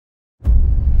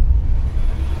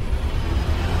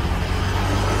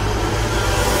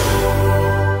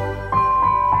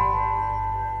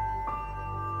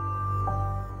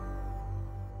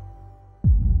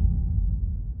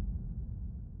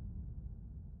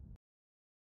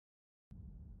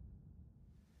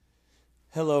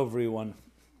Hello, everyone.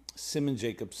 Simon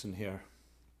Jacobson here.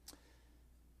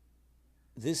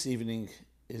 This evening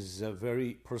is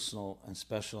very personal and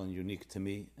special and unique to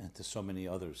me and to so many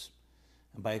others,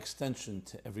 and by extension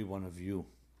to every one of you.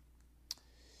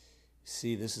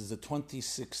 See, this is the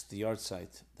 26th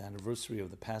yahrzeit, the anniversary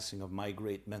of the passing of my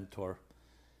great mentor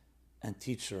and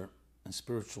teacher and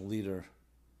spiritual leader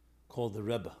called the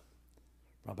Rebbe,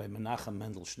 Rabbi Menachem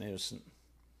Mendel Schneerson.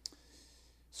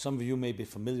 Some of you may be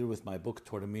familiar with my book,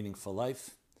 Toward a Meaningful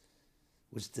Life,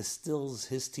 which distills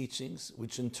his teachings,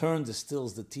 which in turn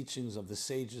distills the teachings of the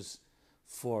sages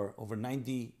for over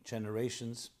 90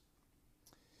 generations.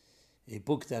 A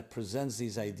book that presents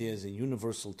these ideas in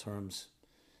universal terms,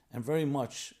 and very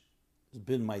much has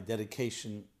been my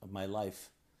dedication of my life,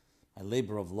 my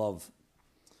labor of love,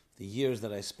 the years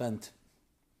that I spent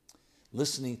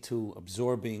listening to,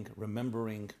 absorbing,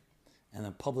 remembering, and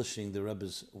then publishing the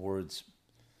Rebbe's words.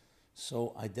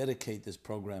 So I dedicate this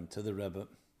program to the Rebbe,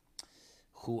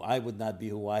 who I would not be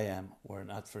who I am were it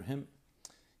not for him.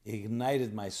 He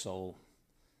ignited my soul.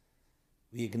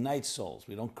 We ignite souls.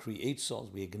 We don't create souls.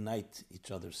 We ignite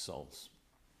each other's souls.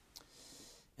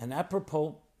 And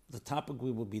apropos, the topic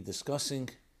we will be discussing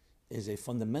is a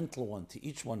fundamental one to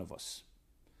each one of us.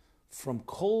 From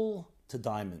coal to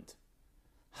diamond,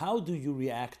 how do you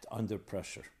react under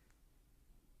pressure?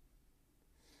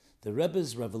 The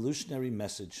Rebbe's revolutionary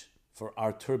message for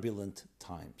our turbulent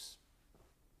times.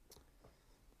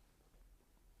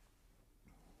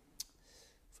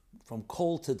 From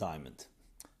coal to diamond.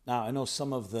 Now, I know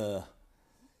some of the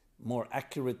more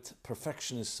accurate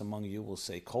perfectionists among you will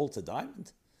say coal to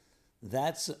diamond.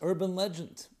 That's an urban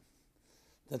legend.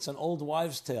 That's an old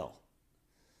wives' tale.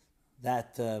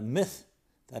 That myth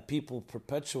that people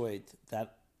perpetuate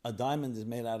that a diamond is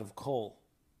made out of coal.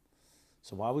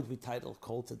 So why would we title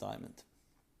coal to diamond?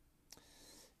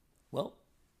 Well,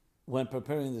 when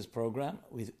preparing this program,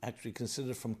 we actually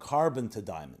considered from carbon to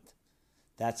diamond.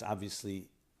 That's obviously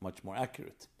much more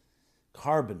accurate.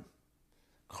 Carbon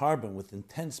with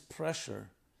intense pressure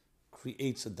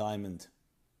creates a diamond.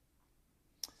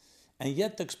 And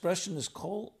yet the expression is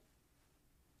coal.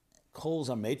 Coals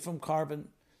are made from carbon.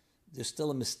 There's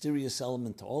still a mysterious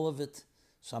element to all of it.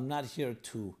 So I'm not here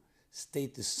to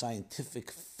state this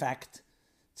scientific fact.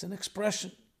 It's an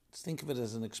expression. Let's think of it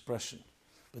as an expression.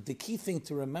 But the key thing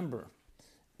to remember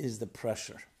is the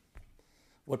pressure.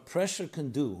 What pressure can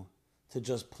do to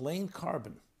just plain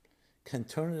carbon can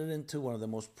turn it into one of the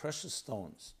most precious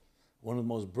stones, one of the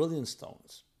most brilliant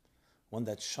stones, one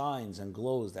that shines and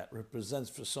glows, that represents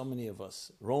for so many of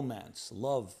us romance,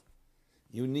 love,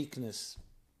 uniqueness.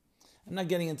 I'm not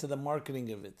getting into the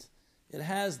marketing of it. It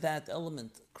has that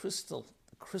element, crystal,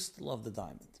 the crystal of the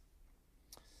diamond.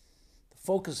 The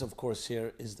focus, of course,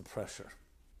 here is the pressure,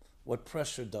 what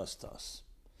pressure does to us.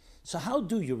 So how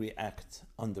do you react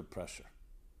under pressure?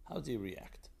 How do you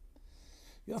react?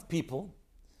 You have people,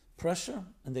 pressure,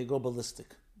 and they go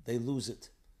ballistic. They lose it.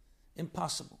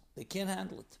 Impossible. They can't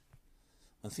handle it.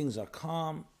 When things are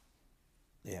calm,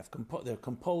 they're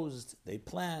composed, they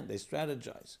plan, they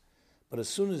strategize. But as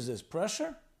soon as there's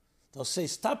pressure, they'll say,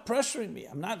 stop pressuring me.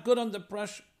 I'm not good under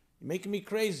pressure. You're making me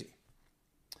crazy.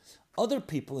 Other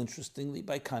people, interestingly,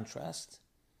 by contrast,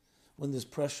 when there's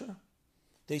pressure,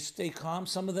 they stay calm.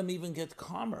 Some of them even get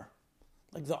calmer,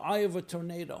 like the eye of a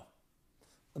tornado.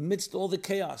 Amidst all the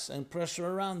chaos and pressure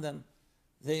around them,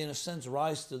 they, in a sense,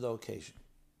 rise to the occasion.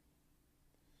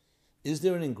 Is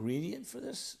there an ingredient for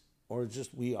this, or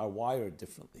just we are wired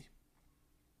differently?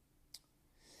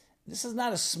 This is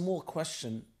not a small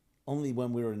question only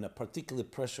when we're in a particularly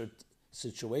pressured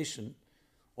situation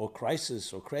or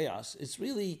crisis or chaos. It's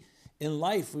really, in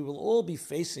life, we will all be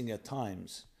facing at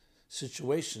times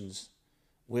situations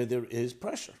where there is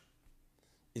pressure.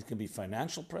 It can be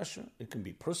financial pressure, it can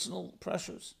be personal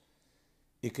pressures,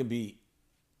 it can be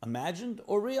imagined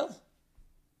or real.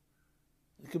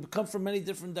 It could come from many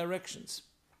different directions.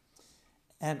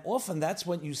 And often that's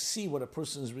when you see what a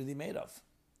person is really made of.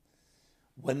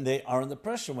 When they are under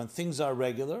pressure, when things are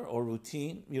regular or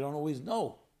routine, you don't always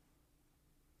know.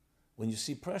 When you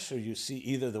see pressure, you see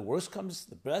either the worst comes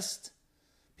the best.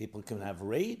 People can have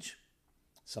rage.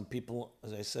 Some people,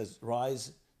 as I said,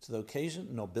 rise to the occasion,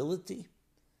 nobility,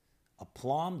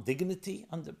 aplomb, dignity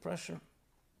under pressure.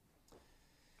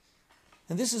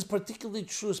 And this is particularly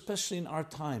true, especially in our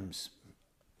times.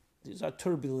 These are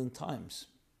turbulent times.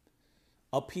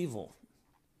 Upheaval.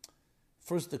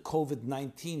 First, the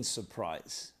COVID-19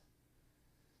 surprise.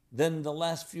 Then, the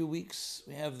last few weeks,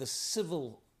 we have the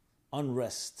civil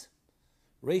unrest,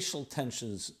 racial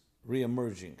tensions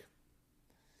reemerging.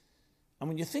 And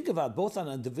when you think about both on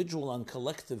an individual and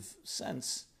collective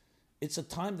sense, it's a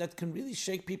time that can really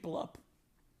shake people up.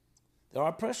 There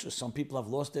are pressures. Some people have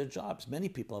lost their jobs. Many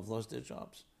people have lost their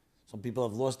jobs. Some people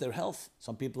have lost their health.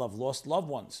 Some people have lost loved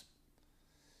ones.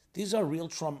 These are real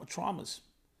traumas.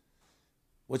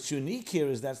 What's unique here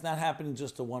is that's not happening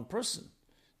just to one person.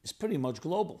 It's pretty much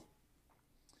global.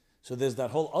 So there's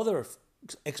that whole other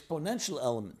exponential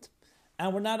element,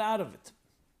 and we're not out of it.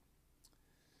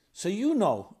 So you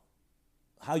know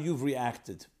how you've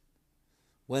reacted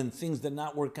when things did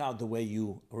not work out the way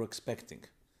you were expecting,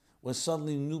 when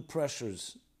suddenly new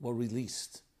pressures were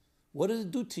released. What did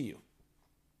it do to you?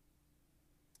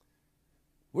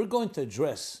 We're going to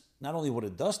address not only what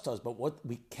it does to us, but what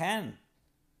we can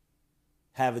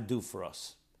have it do for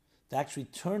us, to actually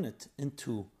turn it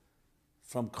into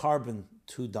from carbon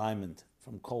to diamond,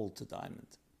 from coal to diamond.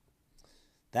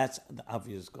 That's the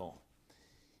obvious goal.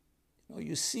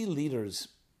 You see leaders,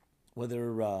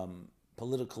 whether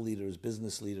political leaders,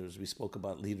 business leaders, we spoke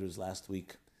about leaders last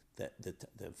week, the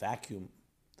vacuum,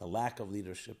 the lack of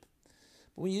leadership.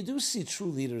 But when you do see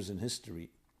true leaders in history,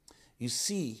 you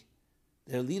see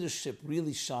their leadership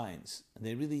really shines, and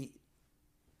they really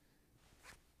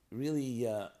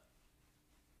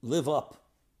live up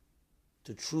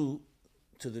to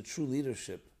the true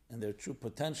leadership and their true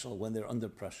potential when they're under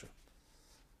pressure.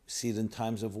 You see it in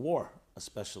times of war,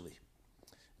 especially.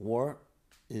 War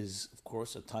is, of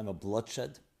course, a time of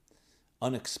bloodshed,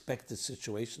 unexpected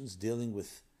situations, dealing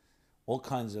with all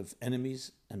kinds of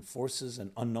enemies and forces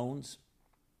and unknowns.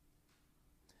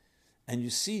 And you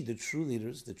see the true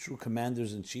leaders, the true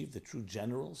commanders-in-chief, the true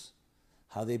generals,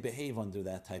 how they behave under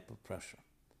that type of pressure.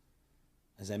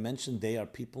 As I mentioned, they are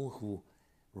people who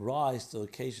rise to the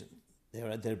occasion. They are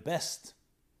at their best,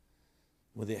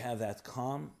 where they have that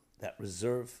calm, that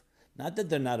reserve. Not that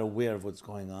they're not aware of what's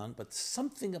going on, but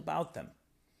something about them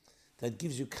that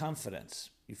gives you confidence.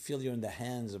 You feel you're in the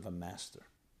hands of a master.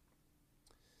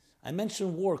 I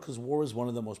mentioned war because war is one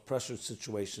of the most pressured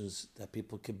situations that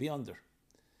people could be under.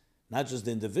 Not just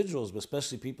the individuals, but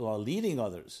especially people who are leading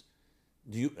others.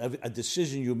 A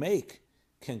decision you make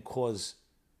can cause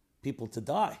people to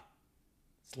die.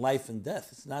 It's life and death.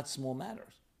 It's not small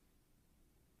matters.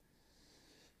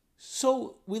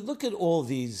 So we look at all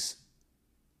these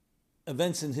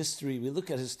events in history. We look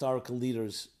at historical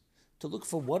leaders to look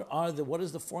for what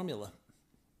is the formula.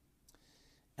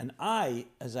 And I,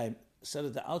 as I said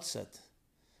at the outset,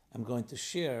 I'm going to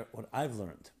share what I've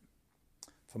learned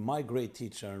from my great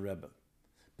teacher and Rebbe.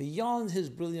 Beyond his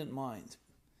brilliant mind,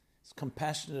 his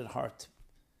compassionate heart,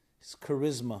 his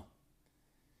charisma,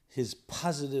 his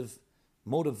positive,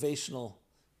 motivational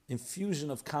infusion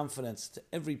of confidence to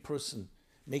every person,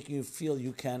 making you feel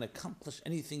you can accomplish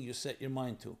anything you set your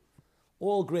mind to.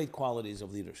 All great qualities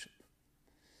of leadership.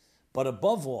 But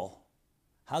above all,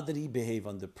 how did he behave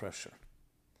under pressure?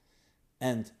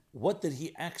 And what did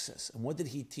he access? And what did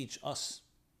he teach us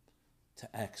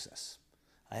to access?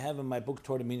 I have in my book,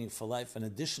 Toward a Meaningful Life, an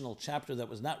additional chapter that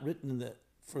was not written in the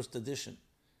first edition.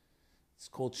 It's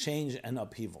called Change and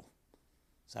Upheaval.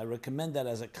 So I recommend that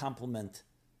as a complement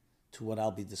to what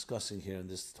I'll be discussing here in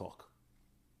this talk.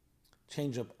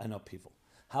 Change up and upheaval.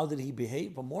 How did he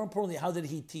behave? But more importantly, how did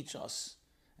he teach us?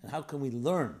 And how can we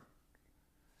learn?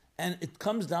 And it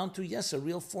comes down to, yes, a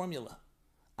real formula.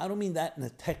 I don't mean that in a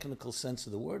technical sense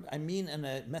of the word. I mean in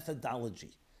a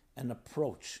methodology, an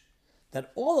approach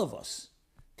that all of us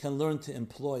can learn to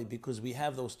employ because we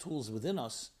have those tools within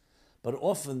us, but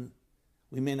often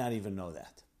we may not even know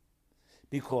that.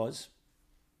 Because,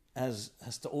 as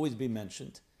has to always be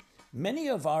mentioned, many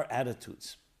of our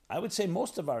attitudes, I would say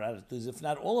most of our attitudes, if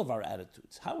not all of our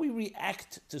attitudes, how we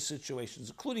react to situations,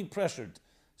 including pressured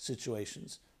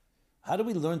situations, how do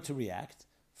we learn to react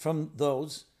from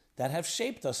those that have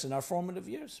shaped us in our formative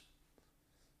years?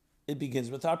 It begins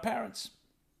with our parents,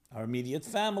 our immediate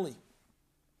family,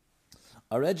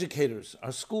 our educators,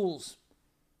 our schools,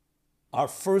 our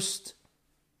first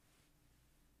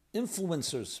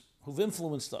influencers who've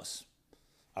influenced us,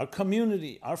 our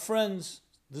community, our friends,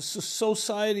 the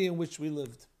society in which we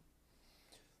lived.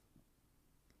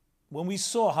 When we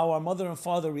saw how our mother and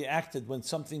father reacted when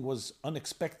something was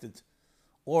unexpected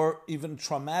or even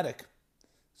traumatic,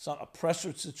 a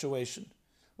pressured situation,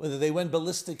 whether they went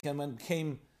ballistic and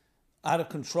became out of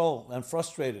control and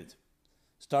frustrated,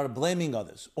 started blaming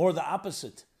others, or the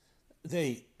opposite,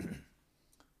 they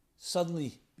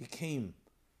suddenly became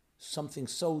something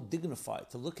so dignified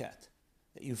to look at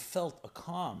that you felt a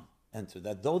calm enter,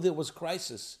 that though there was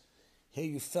crisis, here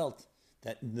you felt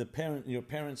that in your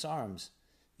parents' arms,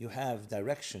 you have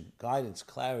direction, guidance,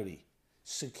 clarity,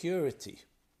 security.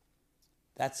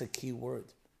 That's a key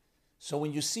word. So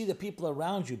when you see the people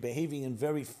around you behaving in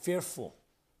very fearful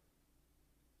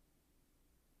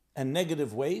and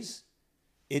negative ways,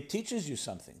 it teaches you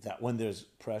something, that when there's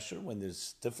pressure, when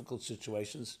there's difficult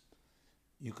situations,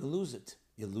 you can lose it.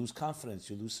 You lose confidence,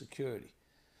 you lose security.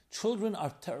 Children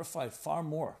are terrified far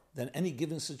more than any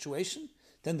given situation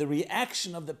than the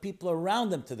reaction of the people around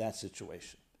them to that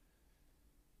situation.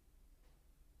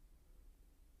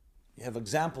 You have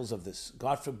examples of this.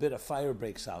 God forbid a fire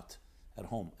breaks out at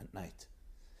home at night,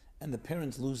 and the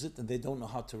parents lose it and they don't know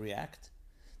how to react.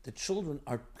 The children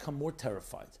become more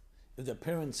terrified. If the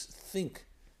parents think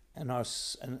and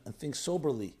think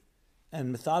soberly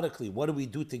and methodically, what do we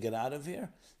do to get out of here?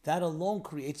 That alone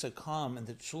creates a calm, and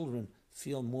the children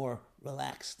feel more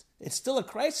relaxed. It's still a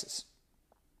crisis.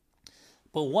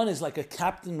 But one is like a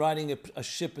captain riding a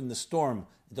ship in the storm.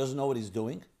 He doesn't know what he's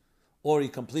doing, or he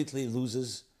completely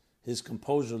loses his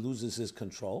composure, loses his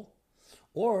control.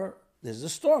 Or there's a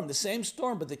storm, the same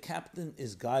storm, but the captain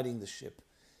is guiding the ship.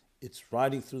 It's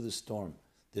riding through the storm.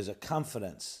 There's a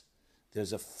confidence,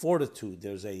 there's a fortitude,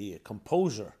 there's a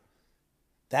composure.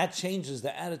 That changes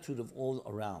the attitude of all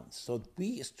around. So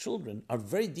we as children are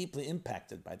very deeply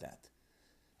impacted by that.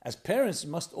 As parents,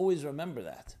 you must always remember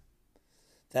that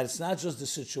it's not just the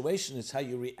situation, it's how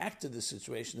you react to the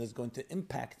situation that's going to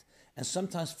impact, and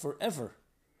sometimes forever,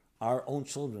 our own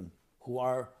children, who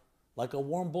are like a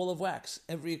warm ball of wax.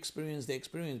 Every experience they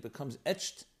experience becomes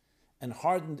etched and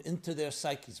hardened into their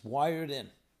psyches, wired in.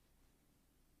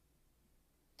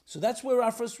 So that's where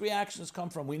our first reactions come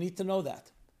from. We need to know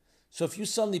that. So if you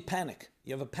suddenly panic,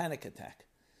 you have a panic attack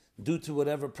due to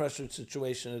whatever pressured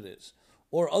situation it is,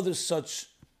 or other such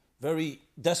very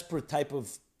desperate type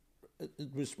of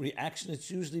reaction,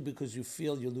 it's usually because you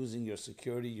feel you're losing your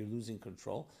security, you're losing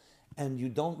control, and you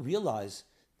don't realize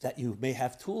that you may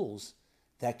have tools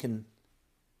that can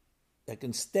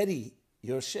steady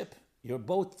your ship, your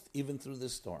boat, even through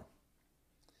this storm.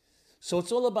 So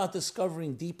it's all about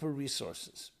discovering deeper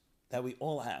resources that we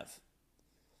all have.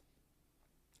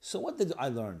 So what did I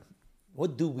learn?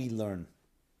 What do we learn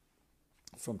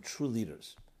from true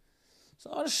leaders? So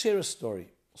I want to share a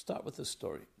story. I'll start with a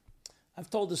story. I've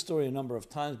told this story a number of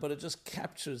times, but it just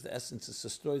captures the essence. It's a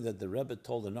story that the Rebbe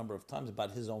told a number of times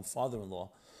about his own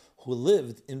father-in-law, who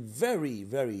lived in very,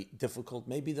 very difficult,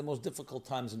 maybe the most difficult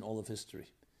times in all of history,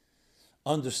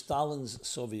 under Stalin's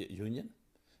Soviet Union,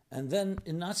 and then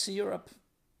in Nazi Europe,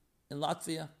 in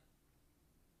Latvia,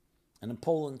 and in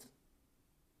Poland.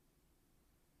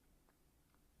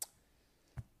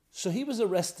 So he was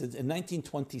arrested in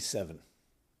 1927.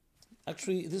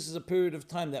 Actually, this is a period of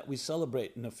time that we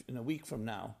celebrate in a week from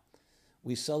now.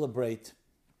 We celebrate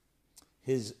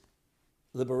his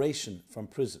liberation from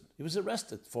prison. He was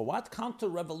arrested for what?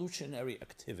 Counter-revolutionary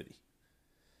activity.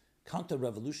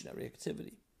 Counter-revolutionary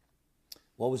activity.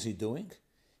 What was he doing?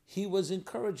 He was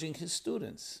encouraging his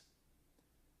students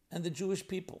and the Jewish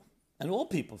people, and all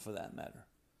people for that matter,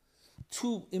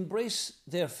 to embrace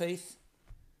their faith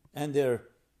and their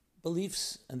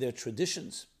beliefs and their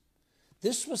traditions.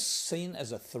 This was seen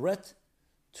as a threat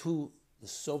to the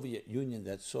Soviet Union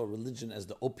that saw religion as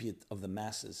the opiate of the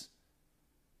masses.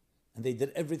 And they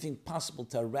did everything possible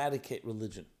to eradicate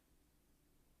religion.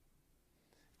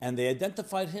 And they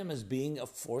identified him as being a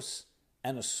force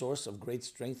and a source of great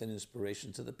strength and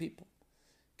inspiration to the people.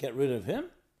 Get rid of him,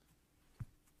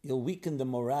 you'll weaken the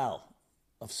morale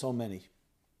of so many.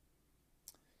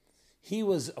 He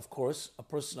was, of course, a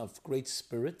person of great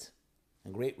spirit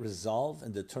and great resolve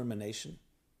and determination,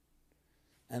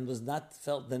 and was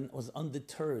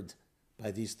undeterred by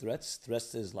these threats to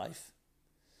his life.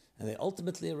 And they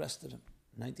ultimately arrested him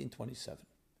in 1927.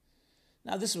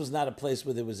 Now, this was not a place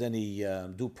where there was any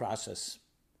due process.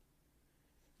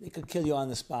 They could kill you on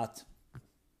the spot.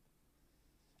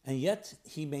 And yet,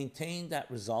 he maintained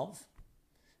that resolve,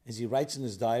 as he writes in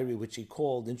his diary, which he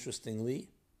called, interestingly,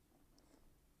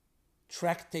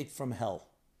 Tractate from Hell.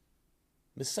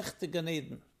 Masechta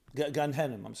Gehenim,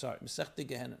 Masechta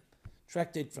Gehenim.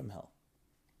 Tractate from Hell.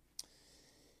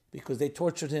 Because they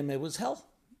tortured him, it was hell.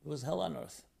 It was hell on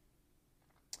earth.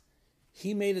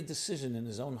 He made a decision in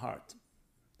his own heart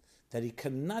that he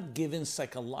cannot give in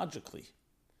psychologically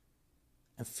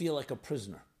and feel like a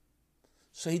prisoner.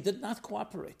 So he did not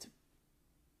cooperate.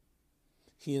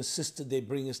 He insisted they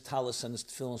bring his talis and his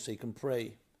tefillin so he can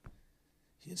pray.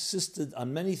 He insisted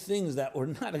on many things that were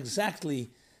not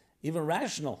exactly even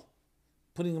rational,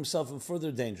 putting himself in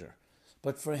further danger.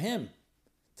 But for him,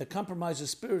 to compromise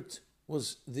his spirit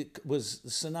was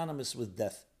synonymous with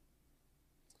death.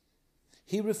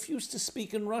 He refused to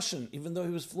speak in Russian, even though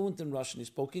he was fluent in Russian. He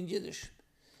spoke in Yiddish.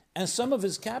 And some of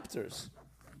his captors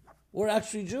were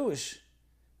actually Jewish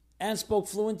and spoke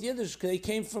fluent Yiddish.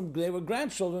 They were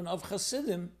grandchildren of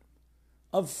Hasidim,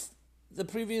 of the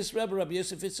previous Rebbe, Rabbi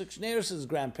Yosef Yitzchak Schneerson's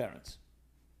grandparents.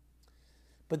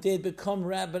 But they had become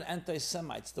rabid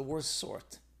anti-Semites, the worst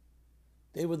sort.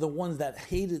 They were the ones that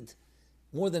hated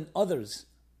more than others,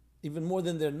 even more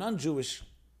than their non-Jewish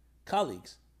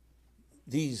colleagues,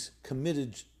 these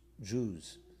committed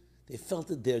Jews. They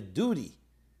felt it their duty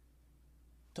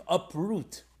to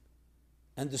uproot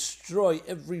and destroy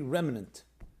every remnant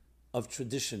of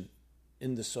tradition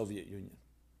in the Soviet Union.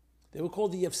 They were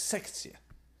called the Yevsektia.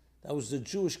 That was the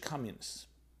Jewish communists.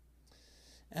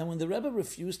 And when the Rebbe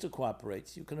refused to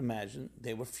cooperate, you can imagine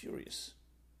they were furious.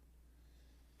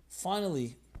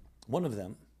 Finally, one of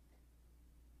them,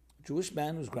 a Jewish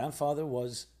man whose grandfather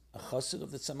was a chassid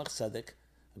of the Tzemach Tzedek,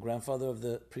 a grandfather of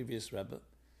the previous Rebbe,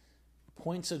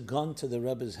 points a gun to the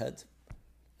Rebbe's head,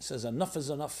 says, "Enough is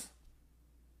enough.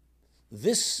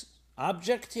 This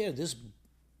object here, this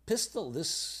pistol,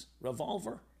 this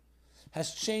revolver,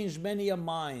 has changed many a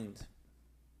mind.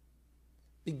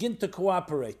 Begin to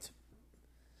cooperate."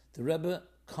 The Rebbe,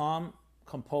 calm,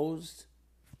 composed,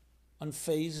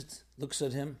 unfazed, looks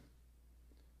at him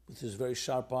with his very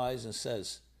sharp eyes and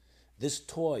says, "This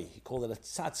toy," he called it a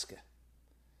tzatzke,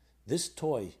 "this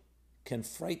toy can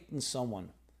frighten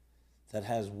someone that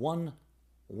has one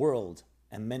world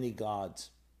and many gods,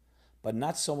 but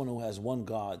not someone who has one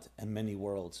God and many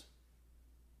worlds.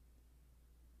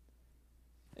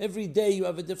 Every day you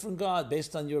have a different God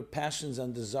based on your passions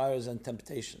and desires and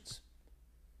temptations.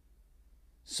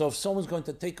 So if someone's going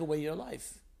to take away your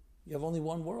life, you have only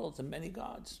one world and many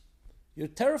gods. You're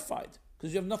terrified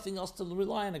because you have nothing else to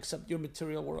rely on except your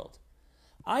material world.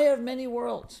 I have many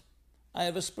worlds. I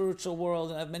have a spiritual world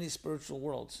and I have many spiritual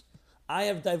worlds. I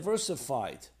have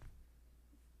diversified.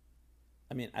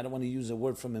 I mean, I don't want to use a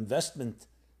word from investment,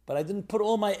 but I didn't put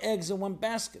all my eggs in one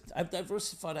basket. I've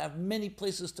diversified. I have many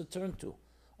places to turn to.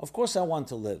 Of course I want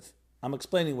to live. I'm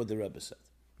explaining what the Rebbe said.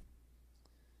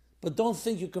 But don't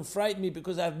think you can frighten me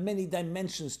because I have many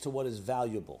dimensions to what is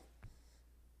valuable.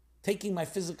 Taking my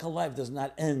physical life does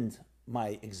not end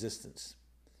my existence.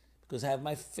 Because I have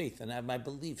my faith and I have my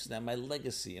beliefs and I have my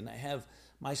legacy and I have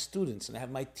my students and I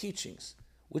have my teachings,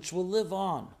 which will live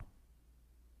on.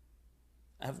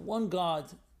 I have one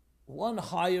God, one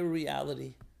higher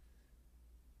reality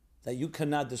that you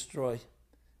cannot destroy,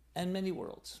 and many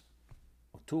worlds,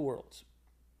 or two worlds.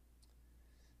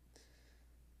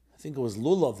 I think it was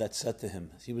Lulov that said to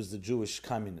him, he was the Jewish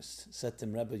communist, said to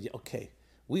him, "Rebbe, okay,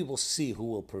 we will see who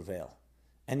will prevail."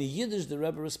 And in Yiddish, the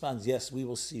Rebbe responds, "Yes, we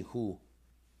will see who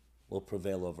will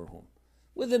prevail over whom."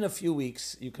 Within a few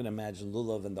weeks, you can imagine,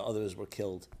 Lulov and the others were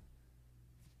killed.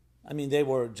 I mean, they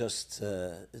were just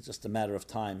a matter of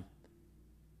time.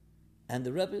 And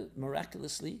the Rebbe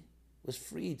miraculously was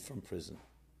freed from prison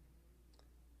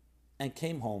and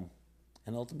came home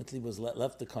and ultimately was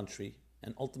left the country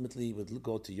and ultimately would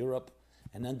go to Europe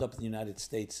and end up in the United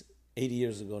States 80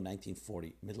 years ago,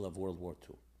 1940, middle of World War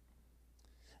II.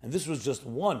 And this was just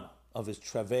one of his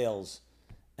travails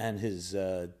and his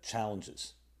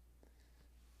challenges.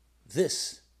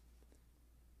 This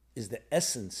is the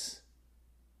essence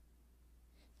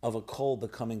of a coal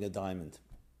becoming a diamond.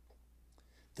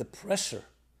 The pressure,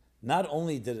 not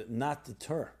only did it not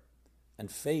deter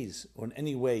and phase or in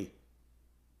any way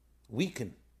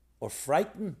weaken or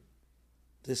frighten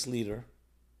this leader,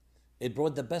 it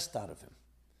brought the best out of him.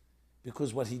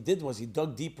 Because what he did was he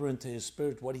dug deeper into his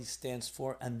spirit, what he stands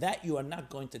for, and that you are not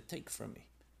going to take from me.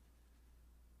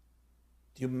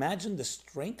 Do you imagine the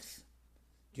strength?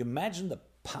 Do you imagine the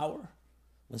power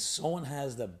when someone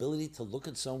has the ability to look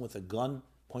at someone with a gun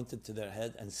pointed to their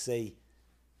head and say,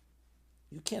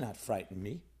 "You cannot frighten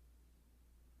me"?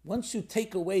 Once you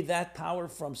take away that power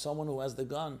from someone who has the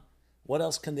gun, what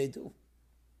else can they do?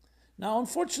 Now,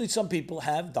 unfortunately, some people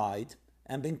have died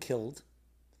and been killed.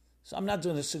 So I'm not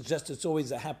going to suggest it's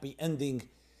always a happy ending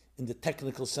in the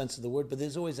technical sense of the word, but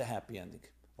there's always a happy ending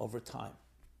over time.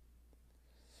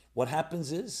 What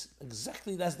happens is,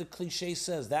 exactly as the cliche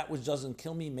says, that which doesn't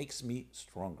kill me makes me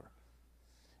stronger.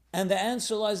 And the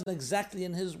answer lies exactly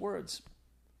in his words.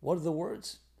 What are the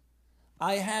words?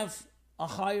 I have a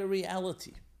higher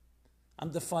reality.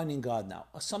 I'm defining God now.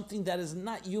 Something that is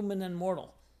not human and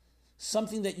mortal.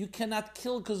 Something that you cannot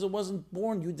kill because it wasn't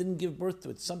born. You didn't give birth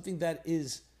to it. Something that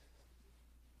is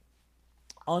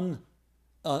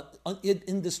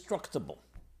indestructible.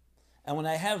 And when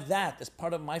I have that as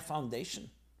part of my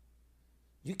foundation,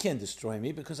 you can't destroy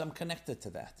me because I'm connected to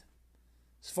that.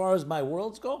 As far as my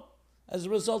worlds go, as a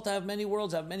result, I have many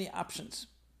worlds, I have many options.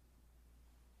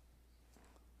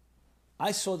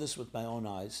 I saw this with my own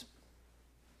eyes.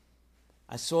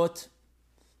 I saw it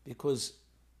because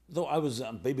though I was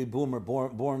a baby boomer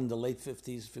born in the late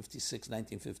 50s,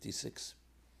 1956,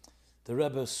 The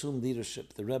Rebbe assumed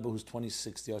leadership. The Rebbe, who's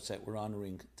 26, the Artzeit we're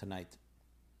honoring tonight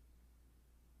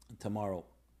and tomorrow,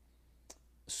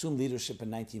 assumed leadership in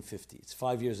 1950. It's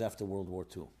 5 years after World War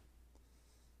II.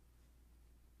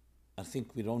 I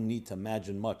think we don't need to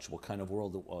imagine much what kind of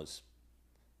world it was.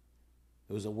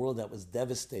 It was a world that was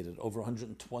devastated. Over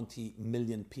 120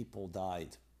 million people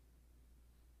died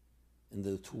in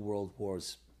the two world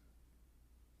wars.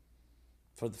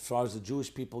 For as far as the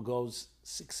Jewish people goes,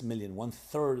 6 million,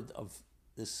 1/3 of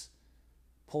this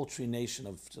paltry nation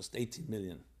of just 18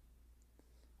 million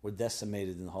were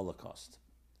decimated in the Holocaust.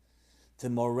 The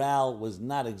morale was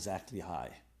not exactly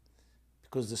high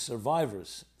because the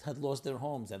survivors had lost their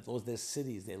homes, had lost their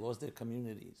cities, they lost their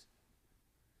communities.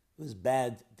 It was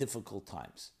bad, difficult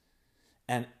times.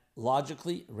 And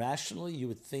logically, rationally, you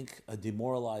would think a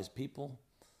demoralized people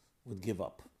would give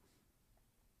up.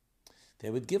 They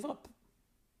would give up.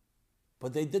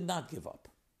 But they did not give up.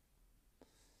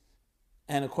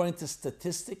 And according to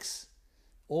statistics,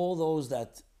 all those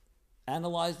that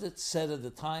analyzed it said at the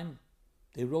time,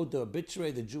 they wrote the obituary,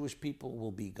 the Jewish people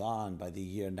will be gone by the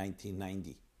year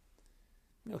 1990.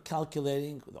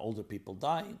 Calculating with older people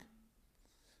dying.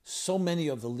 So many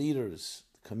of the leaders,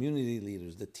 the community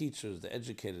leaders, the teachers, the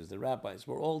educators, the rabbis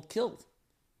were all killed.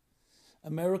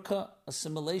 America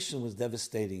assimilation was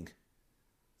devastating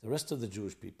the rest of the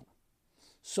Jewish people.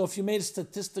 So if you made a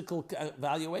statistical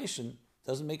evaluation, it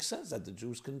doesn't make sense that the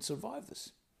Jews couldn't survive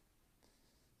this.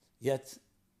 Yet,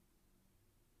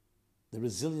 the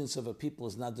resilience of a people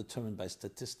is not determined by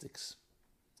statistics.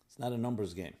 It's not a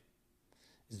numbers game.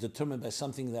 It's determined by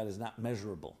something that is not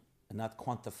measurable and not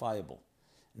quantifiable.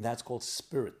 And that's called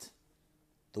spirit,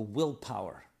 the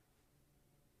willpower,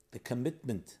 the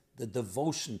commitment, the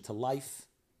devotion to life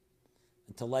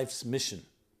and to life's mission.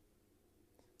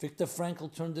 Viktor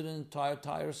Frankl turned it into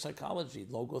entire psychology,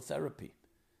 logotherapy,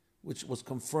 which was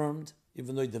confirmed,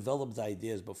 even though he developed the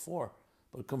ideas before,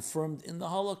 but confirmed in the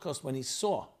Holocaust when he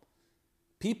saw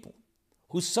people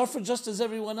who suffered just as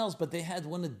everyone else, but they had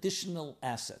one additional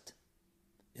asset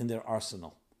in their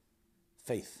arsenal: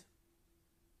 faith,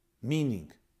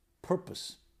 meaning,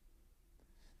 purpose,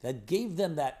 that gave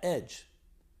them that edge,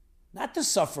 not to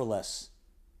suffer less,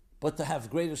 but to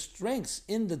have greater strengths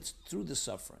through the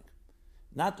suffering,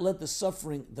 not let the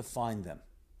suffering define them.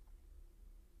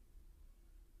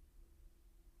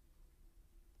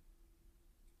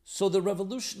 So the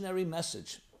revolutionary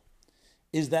message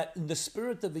is that in the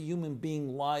spirit of a human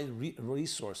being lie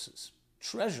resources,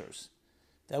 treasures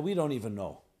that we don't even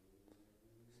know.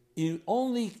 They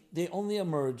only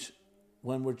emerge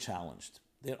when we're challenged.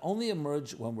 They only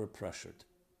emerge when we're pressured.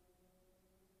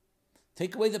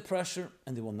 Take away the pressure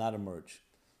and they will not emerge.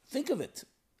 Think of it.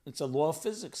 It's a law of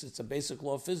physics. It's a basic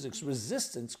law of physics.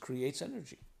 Resistance creates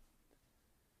energy.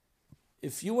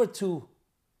 If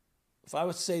I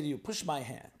would say to you, push my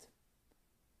hand,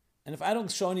 and if I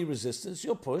don't show any resistance,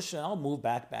 you'll push and I'll move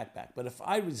back. But if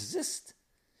I resist,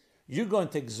 you're going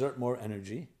to exert more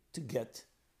energy to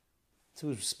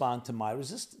respond to my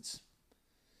resistance.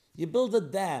 You build a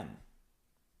dam.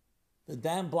 The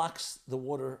dam blocks the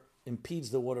water, impedes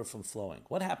the water from flowing.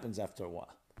 What happens after a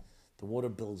while? The water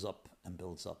builds up and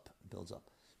builds up and builds up.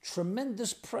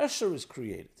 Tremendous pressure is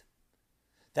created.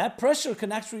 That pressure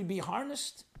can actually be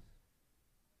harnessed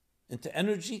into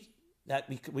energy that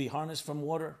we harness from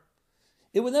water.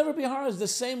 It would never be harnessed. The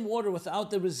same water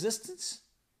without the resistance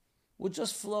would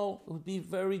just flow. It would be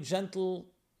very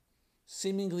gentle,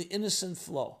 seemingly innocent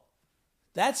flow.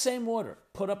 That same water,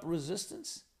 put up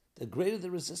resistance, the greater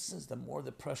the resistance, the more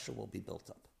the pressure will be built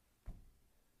up.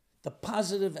 The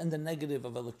positive and the negative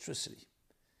of electricity.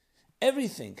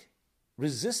 Everything,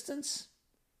 resistance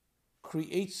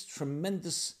creates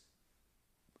tremendous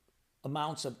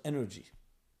amounts of energy.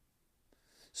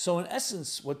 So in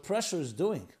essence, what pressure is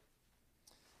doing,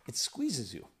 it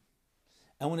squeezes you.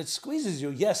 And when it squeezes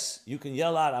you, yes, you can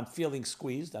yell out, I'm feeling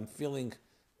squeezed, I'm feeling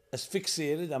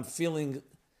asphyxiated, I'm feeling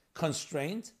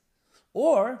constrained.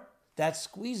 Or that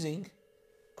squeezing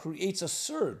creates a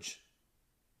surge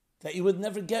that you would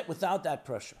never get without that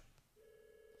pressure.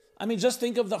 I mean, just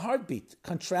think of the heartbeat,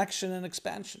 contraction and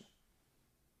expansion.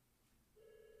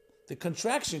 The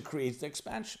contraction creates the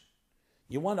expansion.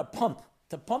 You want to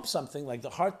pump something like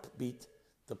the heartbeat,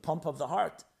 the pump of the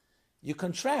heart, you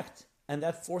contract, and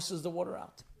that forces the water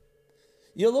out.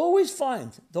 You'll always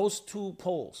find those two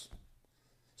poles.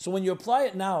 So when you apply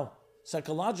it now,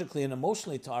 psychologically and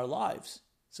emotionally to our lives,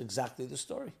 it's exactly the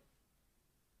story.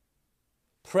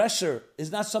 Pressure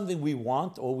is not something we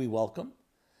want or we welcome,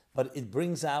 but it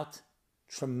brings out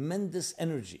tremendous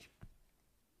energy.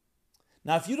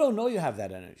 Now, if you don't know you have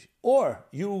that energy, or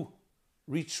you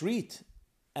retreat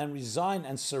and resign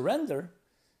and surrender,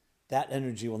 that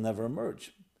energy will never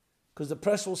emerge. Because the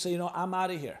pressure will say, I'm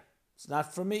out of here. It's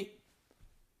not for me.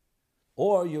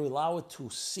 Or you allow it to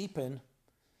seep in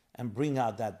and bring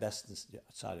out that best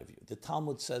inside of you. The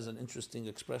Talmud says an interesting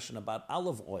expression about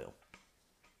olive oil.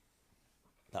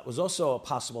 That was also a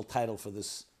possible title for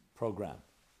this program.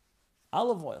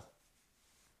 Olive oil.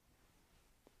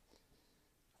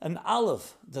 An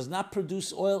olive does not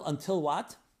produce oil until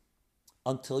what?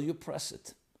 Until you press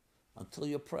it. Until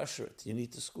you pressure it. You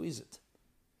need to squeeze it.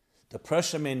 The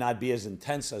pressure may not be as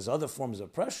intense as other forms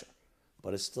of pressure,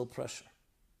 but it's still pressure.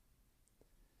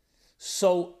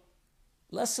 So,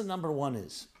 lesson number 1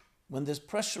 is, when there's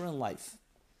pressure in life,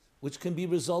 which can be a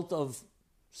result of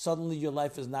suddenly your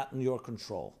life is not in your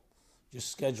control, your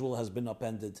schedule has been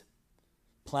upended,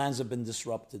 plans have been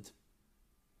disrupted,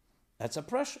 that's a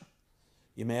pressure.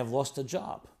 You may have lost a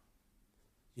job.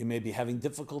 You may be having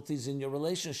difficulties in your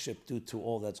relationship due to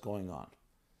all that's going on.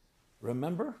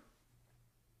 Remember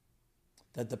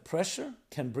that the pressure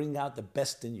can bring out the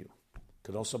best in you,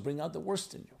 could also bring out the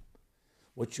worst in you.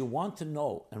 What you want to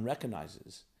know and recognize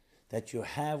is that you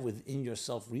have within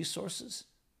yourself resources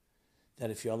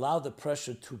that if you allow the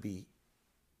pressure to be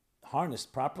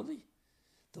harnessed properly,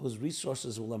 those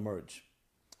resources will emerge.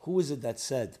 Who is it that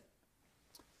said?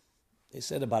 They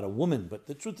said about a woman, but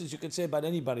the truth is you could say about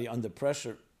anybody under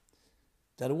pressure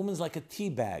that a woman's like a tea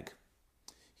bag.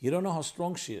 You don't know how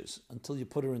strong she is until you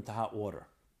put her into hot water.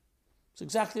 It's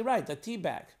exactly right, a tea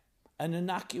bag. An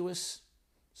innocuous,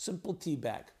 simple tea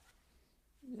bag.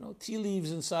 Tea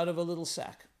leaves inside of a little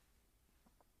sack.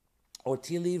 Or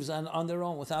tea leaves on their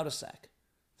own without a sack.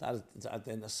 It's not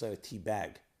necessarily a tea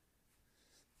bag.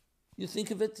 You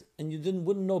think of it and you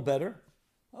wouldn't know better.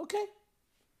 Okay.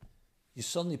 You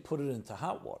suddenly put it into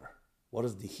hot water. What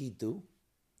does the heat do?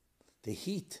 The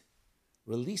heat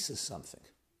releases something.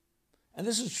 And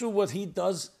this is true what heat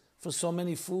does for so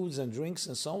many foods and drinks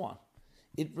and so on.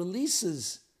 It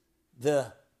releases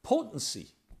the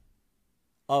potency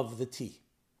of the tea.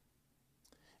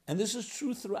 And this is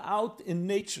true throughout in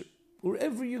nature.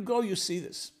 Wherever you go, you see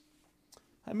this.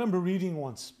 I remember reading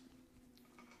once,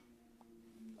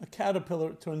 a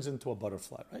caterpillar turns into a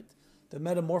butterfly, right? The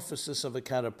metamorphosis of a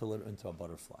caterpillar into a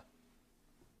butterfly.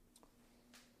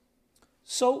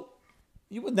 So,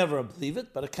 you would never believe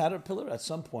it, but a caterpillar at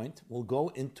some point will go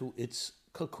into its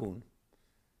cocoon,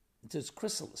 into its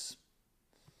chrysalis,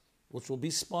 which will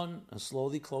be spun and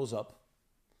slowly close up,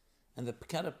 and the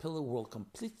caterpillar will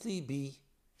completely be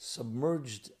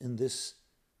submerged in this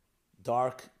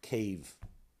dark cave.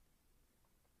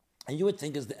 And you would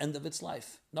think it's the end of its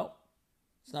life. No,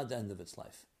 it's not the end of its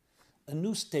life. A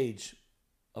new stage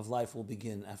of life will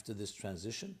begin after this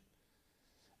transition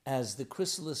as the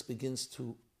chrysalis begins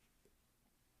to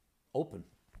open.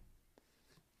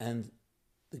 And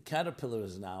the caterpillar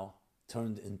is now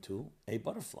turned into a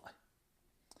butterfly.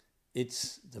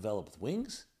 It's developed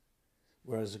wings,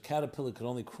 whereas a caterpillar could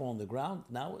only crawl on the ground.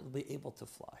 Now it'll be able to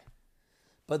fly.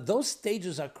 But those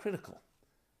stages are critical.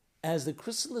 As the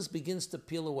chrysalis begins to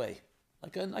peel away,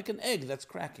 like an egg that's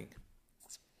cracking,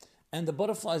 and the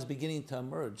butterfly is beginning to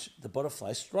emerge, the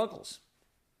butterfly struggles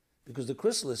because the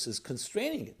chrysalis is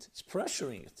constraining it, it's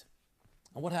pressuring it.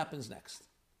 And what happens next?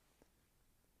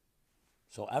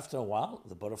 So after a while,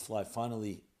 the butterfly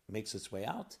finally makes its way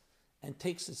out and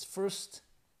takes its first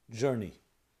journey,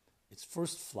 its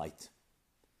first flight.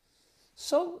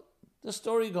 So the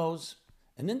story goes,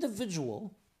 an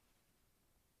individual,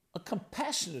 a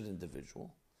compassionate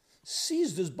individual,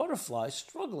 sees this butterfly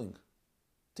struggling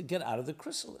to get out of the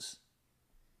chrysalis.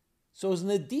 So in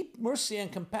a deep mercy and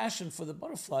compassion for the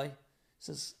butterfly, he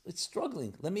says, it's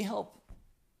struggling, let me help.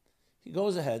 He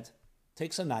goes ahead,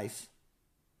 takes a knife,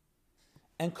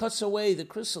 and cuts away the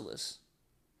chrysalis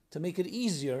to make it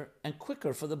easier and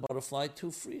quicker for the butterfly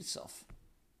to free itself.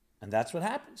 And that's what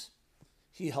happens.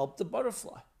 He helped the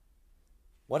butterfly.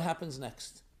 What happens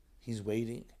next? He's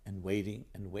waiting and waiting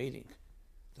and waiting.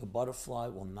 The butterfly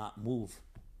will not move.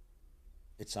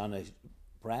 It's on a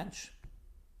branch,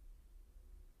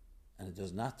 and it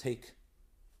does not take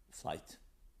flight.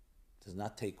 It does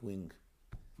not take wing.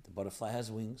 The butterfly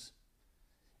has wings,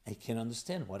 and he can't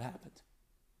understand what happened.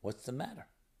 What's the matter?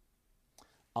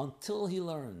 Until he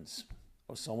learns,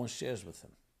 or someone shares with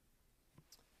him,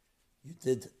 you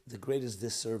did the greatest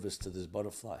disservice to this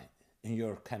butterfly. In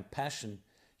your compassion,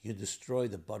 you destroyed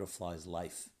the butterfly's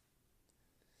life.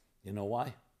 You know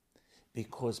why?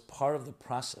 Because part of the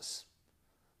process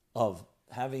of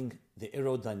having the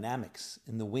aerodynamics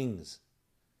in the wings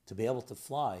to be able to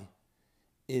fly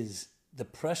is the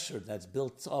pressure that's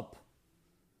built up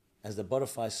as the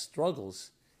butterfly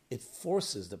struggles. It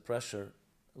forces the pressure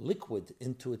liquid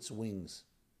into its wings.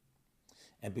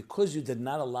 And because you did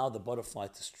not allow the butterfly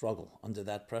to struggle under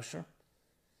that pressure,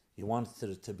 you wanted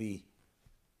it to be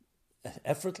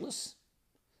effortless,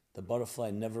 the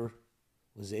butterfly never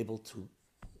was able to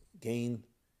gain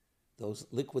those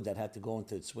liquid that had to go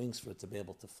into its wings for it to be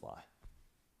able to fly.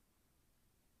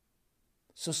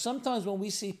 So sometimes when we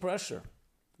see pressure,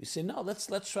 we say, no,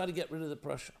 let's try to get rid of the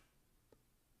pressure.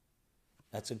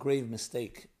 That's a grave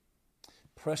mistake.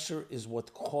 Pressure is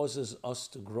what causes us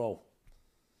to grow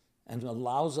and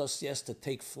allows us, yes, to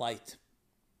take flight.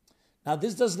 Now,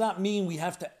 this does not mean we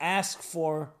have to ask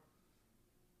for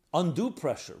undue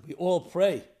pressure. We all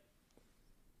pray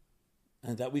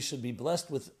and that we should be blessed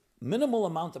with minimal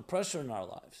amount of pressure in our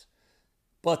lives.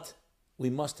 But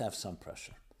we must have some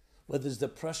pressure. Whether it's the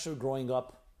pressure growing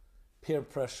up, peer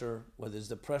pressure, whether it's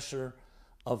the pressure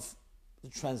of the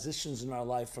transitions in our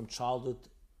life from childhood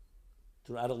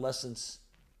through adolescence,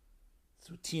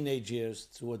 through teenage years,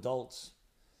 through adults,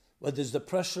 whether it's the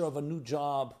pressure of a new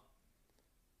job,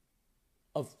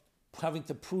 of having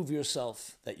to prove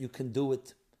yourself that you can do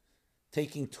it,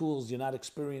 taking tools you're not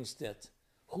experienced yet.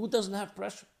 Who doesn't have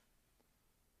pressure?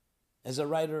 As a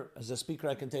writer, as a speaker,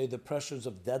 I can tell you the pressures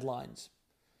of deadlines,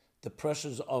 the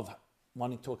pressures of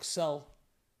wanting to excel,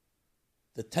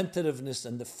 the tentativeness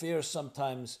and the fear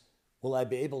sometimes, will I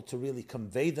be able to really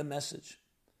convey the message?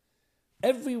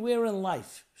 Everywhere in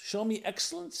life, show me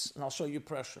excellence and I'll show you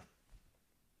pressure.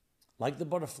 Like the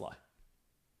butterfly.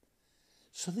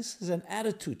 So this is an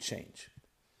attitude change.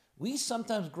 We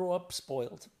sometimes grow up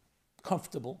spoiled,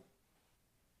 comfortable,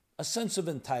 a sense of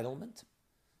entitlement,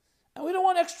 and we don't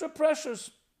want extra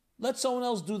pressures. Let someone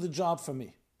else do the job for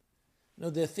me. You know,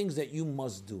 there are things that you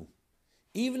must do.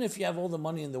 Even if you have all the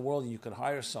money in the world and you could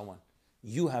hire someone,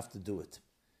 you have to do it.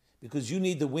 Because you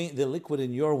need the liquid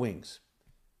in your wings.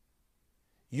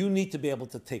 You need to be able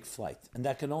to take flight. And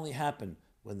that can only happen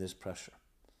when there's pressure.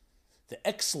 The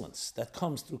excellence that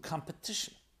comes through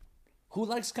competition. Who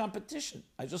likes competition?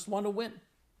 I just want to win.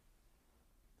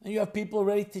 And you have people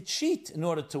ready to cheat in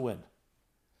order to win.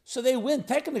 So they win.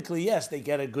 Technically, yes, they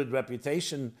get a good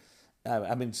reputation.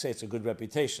 Say it's a good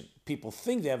reputation. People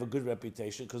think they have a good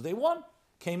reputation because they won,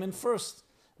 came in first.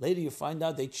 Later you find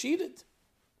out they cheated.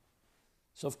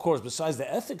 So of course, besides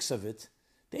the ethics of it,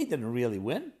 they didn't really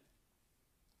win.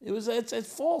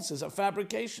 It's false, it's a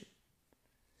fabrication.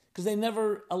 Because they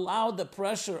never allowed the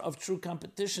pressure of true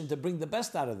competition to bring the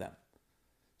best out of them.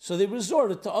 So they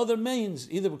resorted to other means,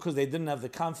 either because they didn't have the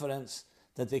confidence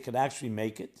that they could actually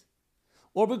make it,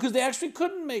 or because they actually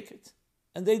couldn't make it,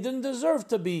 and they didn't deserve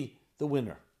to be the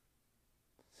winner.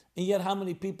 And yet how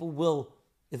many people will,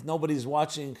 if nobody's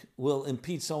watching, will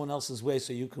impede someone else's way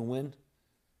so you can win?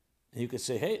 And you could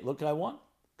say, hey, look, I won,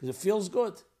 because it feels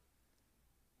good.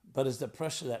 But it's the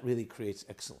pressure that really creates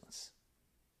excellence.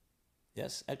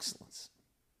 Yes, excellence.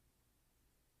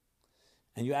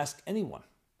 And you ask anyone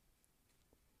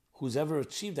who's ever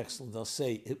achieved excellence, they'll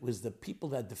say, it was the people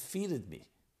that defeated me,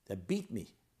 that beat me,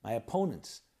 my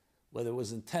opponents, whether it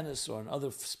was in tennis or in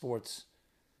other sports.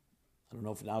 I don't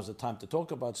know if now's the time to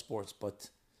talk about sports, but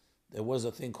there was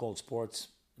a thing called sports,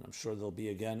 and I'm sure there'll be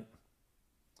again.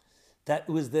 That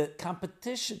was the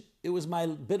competition. It was my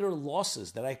bitter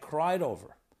losses that I cried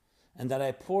over and that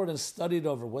I poured and studied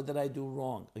over. What did I do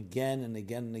wrong? Again and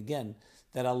again and again.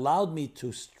 That allowed me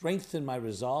to strengthen my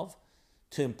resolve,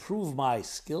 to improve my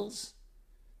skills,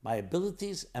 my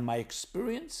abilities, and my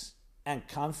experience and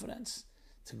confidence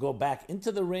to go back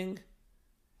into the ring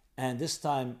and this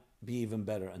time be even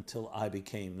better until I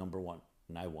became number one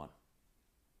and I won.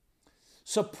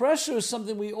 So pressure is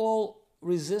something we all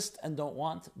resist and don't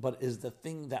want, but is the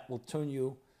thing that will turn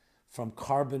you from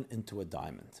carbon into a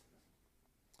diamond.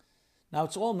 Now,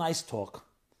 it's all nice talk,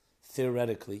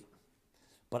 theoretically,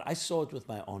 but I saw it with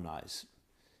my own eyes.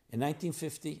 In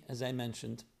 1950, as I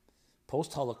mentioned,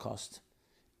 post-Holocaust,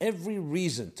 every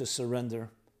reason to surrender,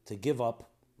 to give up,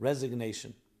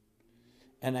 resignation.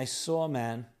 And I saw a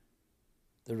man,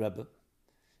 the Rebbe,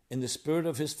 in the spirit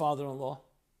of his father-in-law,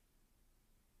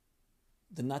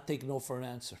 did not take no for an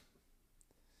answer.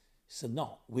 He said,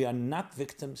 no, we are not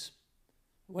victims.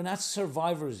 We're not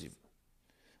survivors even.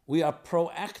 We are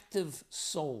proactive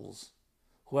souls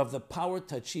who have the power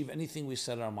to achieve anything we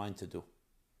set our mind to do.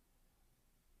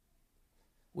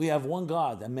 We have one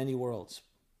God and many worlds,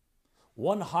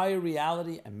 one higher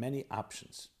reality and many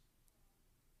options.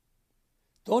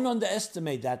 Don't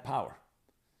underestimate that power,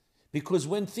 because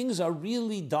when things are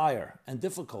really dire and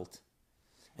difficult,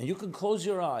 and you can close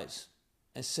your eyes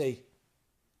and say,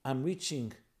 I'm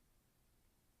reaching,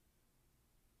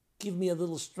 give me a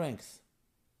little strength.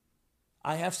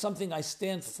 I have something I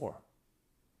stand for,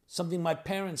 something my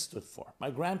parents stood for,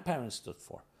 my grandparents stood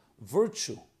for.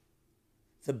 Virtue,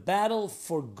 the battle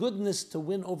for goodness to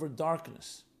win over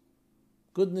darkness,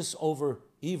 goodness over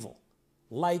evil,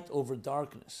 light over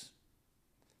darkness.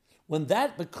 When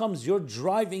that becomes your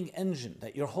driving engine,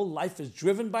 that your whole life is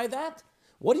driven by that,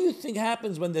 what do you think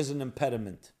happens when there's an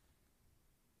impediment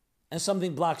and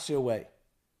something blocks your way?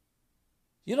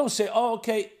 You don't say, oh,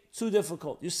 okay, too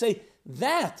difficult. You say,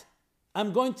 that,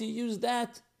 I'm going to use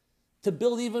that to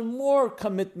build even more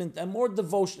commitment and more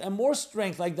devotion and more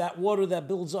strength, like that water that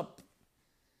builds up.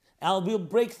 And we'll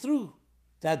break through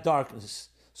that darkness.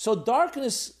 So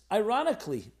darkness,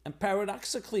 ironically and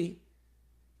paradoxically,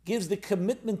 gives the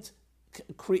commitment,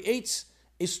 creates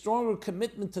a stronger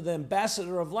commitment to the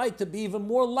ambassador of light to be even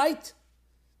more light,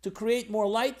 to create more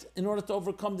light in order to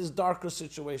overcome this darker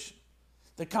situation.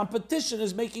 The competition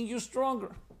is making you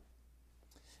stronger.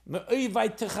 My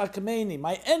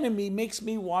enemy makes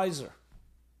me wiser.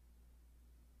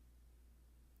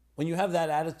 When you have that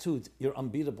attitude, you're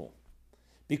unbeatable.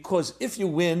 Because if you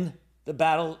win the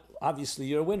battle, obviously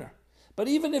you're a winner. But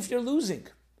even if you're losing,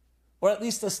 or at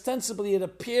least ostensibly it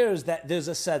appears that there's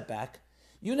a setback,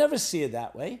 you never see it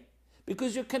that way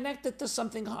because you're connected to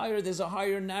something higher. There's a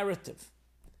higher narrative.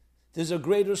 There's a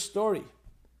greater story.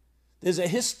 There's a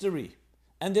history.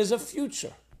 And there's a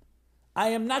future. I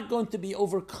am not going to be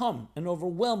overcome and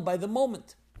overwhelmed by the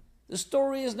moment. The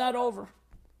story is not over.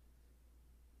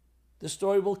 The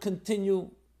story will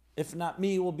continue. If not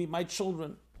me, it will be my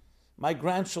children, my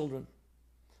grandchildren.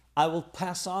 I will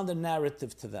pass on the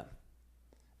narrative to them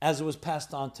as it was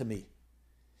passed on to me.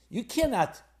 You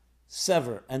cannot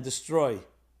sever and destroy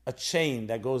a chain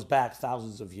that goes back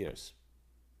thousands of years.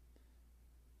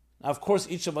 Now, of course,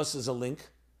 each of us is a link,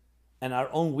 and our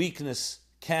own weakness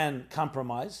can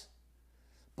compromise.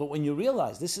 But when you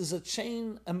realize this is a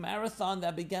chain, a marathon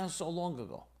that began so long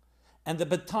ago, and the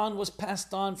baton was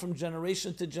passed on from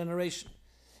generation to generation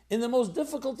in the most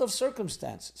difficult of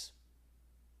circumstances,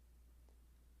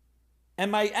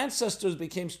 and my ancestors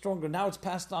became stronger, now it's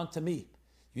passed on to me.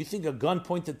 You think a gun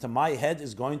pointed to my head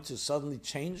is going to suddenly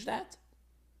change that?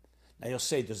 Now you'll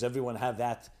say, does everyone have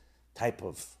that type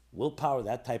of willpower,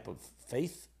 that type of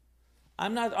faith?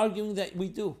 I'm not arguing that we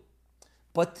do,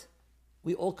 but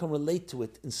we all can relate to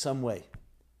it in some way.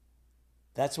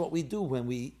 That's what we do when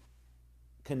we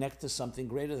connect to something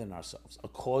greater than ourselves, a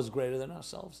cause greater than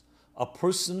ourselves, a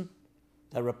person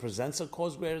that represents a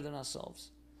cause greater than ourselves.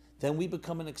 Then we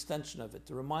become an extension of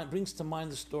it. Brings to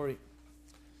mind the story.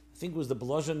 I think it was the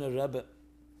Blazhener Rebbe.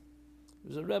 It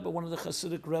was a Rebbe, one of the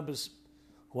Hasidic Rebbes,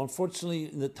 who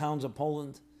unfortunately in the towns of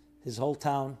Poland, his whole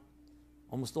town,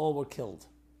 almost all were killed.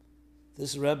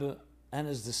 This Rebbe and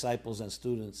his disciples and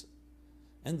students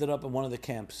ended up in one of the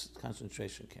camps,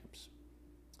 concentration camps.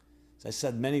 As I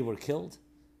said, many were killed,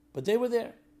 but they were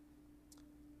there.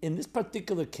 In this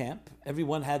particular camp,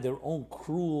 everyone had their own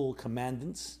cruel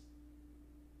commandants.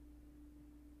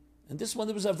 And this one,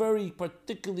 there was a very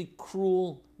particularly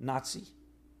cruel Nazi,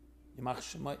 Yamach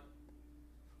Shemai,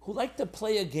 who liked to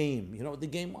play a game. You know what the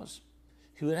game was?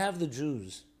 He would have the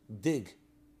Jews dig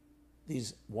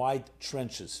these wide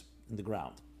trenches in the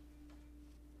ground.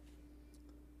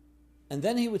 And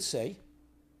then he would say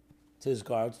to his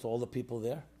guards, to all the people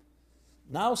there,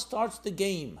 now starts the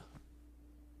game.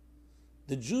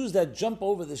 The Jews that jump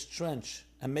over this trench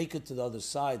and make it to the other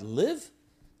side live,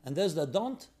 and those that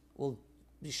don't will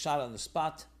be shot on the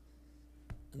spot,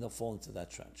 and they'll fall into that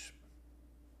trench.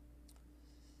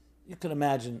 You can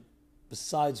imagine,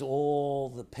 besides all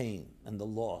the pain and the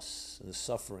loss and the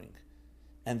suffering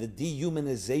and the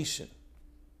dehumanization,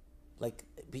 like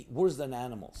worse than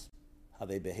animals, how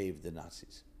they behaved, the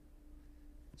Nazis.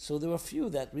 So there were a few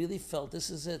that really felt, this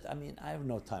is it. I mean, I have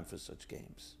no time for such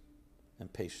games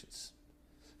and patience.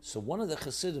 So one of the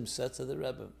Hasidim said to the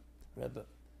Rebbe,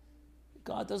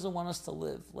 God doesn't want us to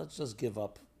live. Let's just give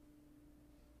up.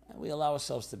 And we allow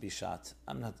ourselves to be shot.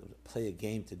 I'm not going to play a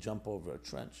game to jump over a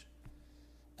trench.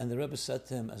 And the Rebbe said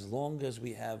to him, as long as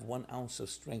we have 1 ounce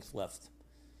of strength left,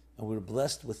 and we're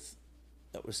blessed with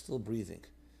that we're still breathing,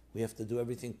 we have to do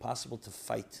everything possible to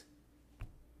fight.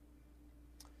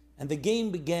 And the game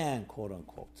began, quote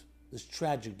unquote, this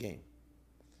tragic game.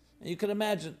 And you can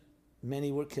imagine,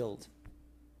 many were killed.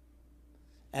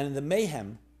 And in the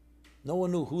mayhem, no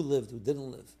one knew who lived, who didn't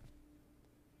live.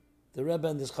 The Rebbe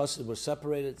and this Chassid were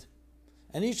separated,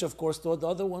 and each, of course, thought the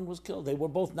other one was killed. They were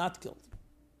both not killed,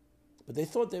 but they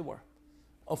thought they were.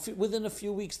 Within a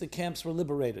few weeks, the camps were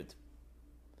liberated,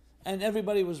 and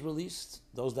everybody was released,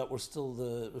 those that were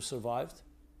still survived.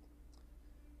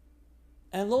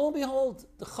 And lo and behold,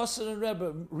 the Chassid and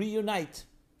Rebbe reunite.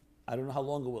 I don't know how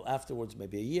long it will afterwards,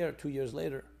 maybe a year, 2 years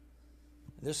later.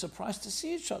 They're surprised to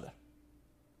see each other.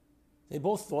 They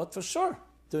both thought for sure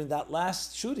during that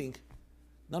last shooting,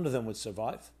 none of them would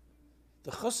survive.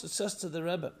 The chassid says to the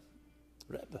Rebbe,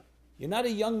 Rebbe, you're not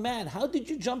a young man. How did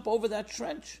you jump over that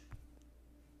trench?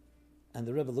 And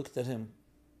the Rebbe looked at him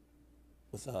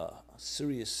with a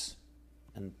serious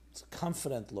and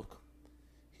confident look.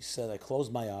 He said, I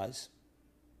closed my eyes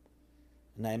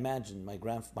and I imagined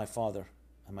my father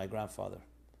and my grandfather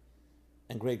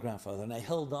and great-grandfather, and I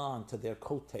held on to their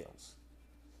coattails,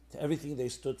 to everything they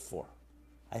stood for.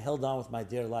 I held on with my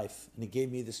dear life, and he gave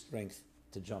me the strength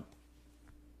to jump.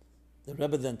 The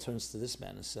Rebbe then turns to this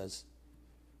man and says,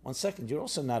 1 second, you're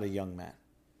also not a young man.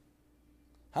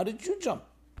 How did you jump?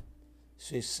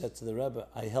 She said to the Rebbe,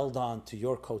 I held on to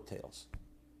your coattails.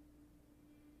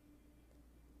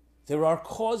 There are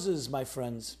causes, my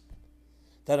friends,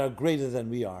 that are greater than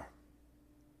we are.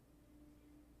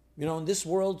 You know, in this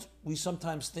world, we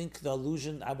sometimes think the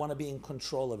illusion, I want to be in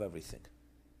control of everything.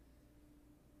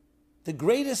 The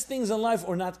greatest things in life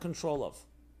we're not control of.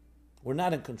 We're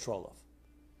not in control of.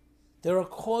 There are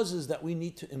causes that we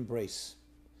need to embrace.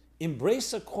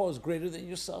 Embrace a cause greater than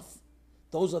yourself.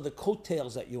 Those are the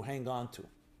coattails that you hang on to.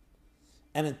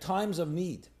 And in times of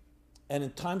need, and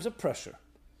in times of pressure,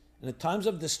 and in times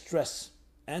of distress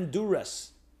and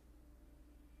duress,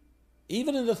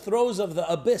 even in the throes of the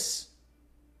abyss,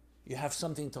 you have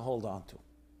something to hold on to.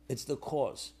 It's the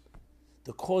cause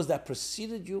that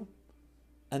preceded you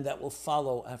and that will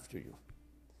follow after you.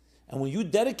 And when you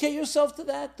dedicate yourself to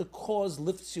that, the cause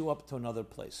lifts you up to another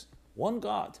place. One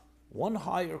God, one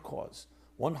higher cause,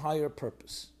 one higher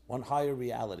purpose, one higher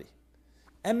reality.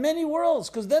 And many worlds,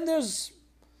 because then there's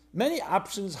many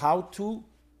options how to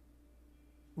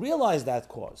realize that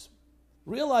cause,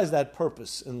 realize that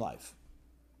purpose in life.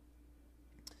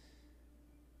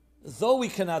 Though we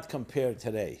cannot compare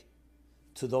today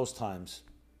to those times,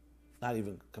 not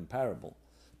even comparable,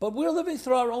 but we're living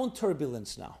through our own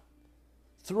turbulence now,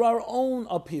 through our own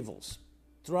upheavals,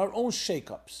 through our own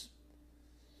shakeups.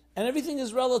 And everything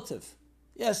is relative.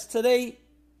 Yes, today,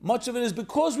 much of it is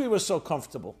because we were so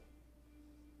comfortable.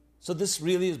 So this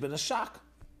really has been a shock.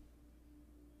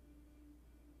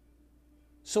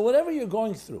 So whatever you're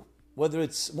going through, whether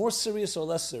it's more serious or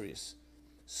less serious,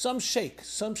 some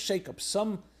shake-up,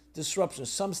 some disruption,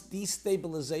 some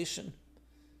destabilization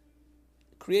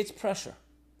creates pressure.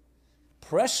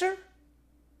 Pressure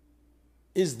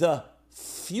is the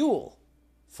fuel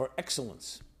for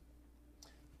excellence,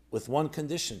 with one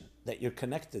condition, that you're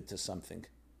connected to something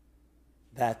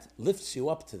that lifts you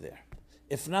up to there.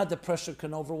 If not, the pressure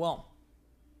can overwhelm.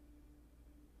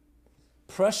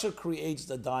 Pressure creates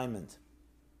the diamond.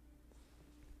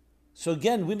 So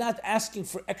again, we're not asking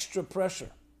for extra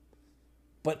pressure.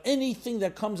 But anything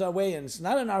that comes our way and it's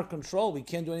not in our control, we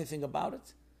can't do anything about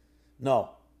it. No.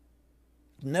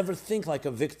 Never think like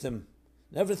a victim.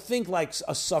 Never think like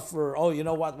a sufferer. Oh, you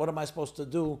know what? What am I supposed to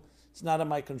do? It's not in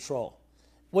my control.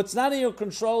 What's not in your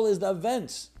control is the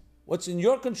events. What's in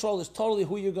your control is totally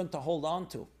who you're going to hold on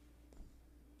to.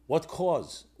 What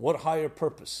cause? What higher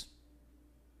purpose?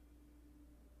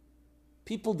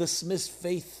 People dismiss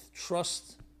faith,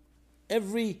 trust.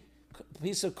 Every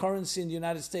piece of currency in the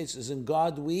United States is in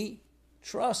God we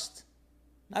trust.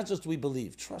 Not just we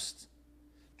believe, trust.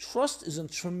 Trust is a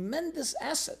tremendous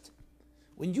asset.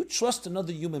 When you trust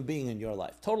another human being in your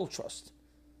life, total trust,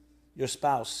 your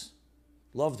spouse,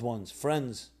 loved ones,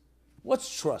 friends,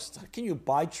 what's trust? Can you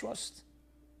buy trust?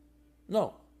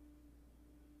 No.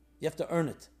 You have to earn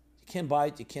it. You can't buy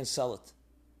it, you can't sell it.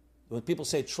 When people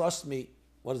say, trust me,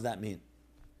 what does that mean?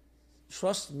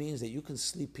 Trust means that you can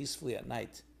sleep peacefully at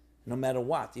night, no matter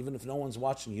what. Even if no one's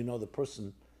watching, you know the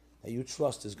person that you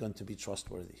trust is going to be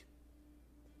trustworthy.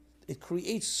 It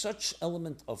creates such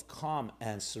element of calm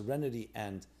and serenity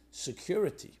and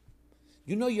security.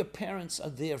 You know your parents are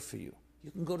there for you.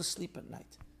 You can go to sleep at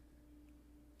night.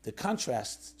 The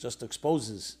contrast just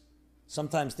exposes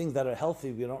sometimes things that are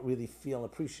healthy we don't really feel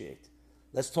appreciate.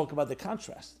 Let's talk about the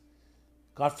contrast.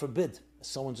 God forbid,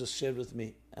 someone just shared with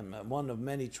me one of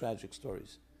many tragic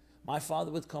stories. My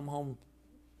father would come home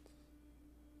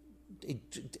a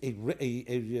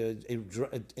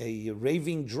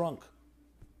raving drunk,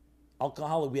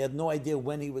 alcoholic. We had no idea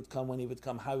when he would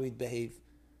come, how he'd behave.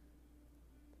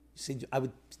 You see, I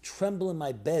would tremble in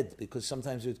my bed because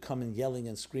sometimes he would come and yelling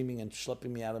and screaming and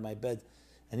schlepping me out of my bed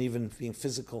and even being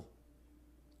physical.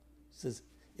 He says,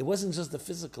 it wasn't just the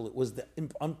physical, it was the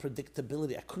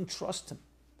unpredictability. I couldn't trust him.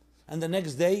 And the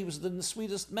next day, he was the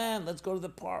sweetest man. Let's go to the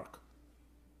park.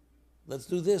 Let's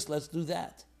do this, let's do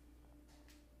that.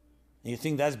 And you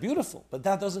think that's beautiful, but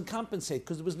that doesn't compensate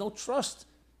because there was no trust.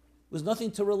 There was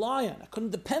nothing to rely on. I couldn't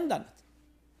depend on it.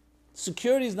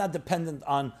 Security is not dependent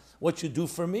on what you do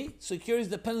for me. Security is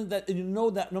dependent that you know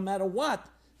that no matter what,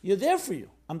 you're there for you.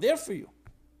 I'm there for you.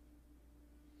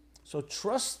 So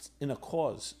trust in a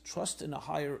cause, trust in a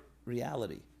higher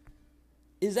reality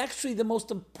is actually the most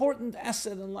important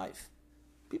asset in life.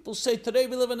 People say, today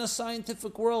we live in a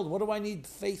scientific world. What do I need?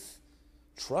 Faith,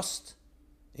 trust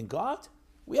in God?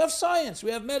 We have science,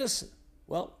 we have medicine.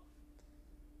 Well,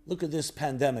 look at this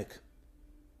pandemic,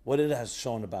 what it has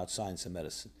shown about science and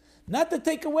medicine. Not to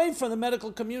take away from the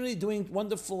medical community doing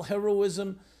wonderful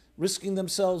heroism, risking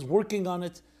themselves, working on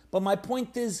it. But my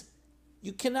point is,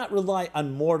 you cannot rely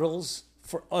on mortals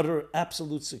for utter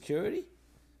absolute security.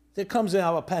 There comes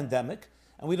now a pandemic,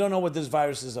 and we don't know what this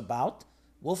virus is about.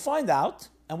 We'll find out,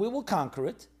 and we will conquer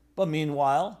it. But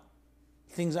meanwhile,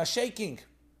 things are shaking.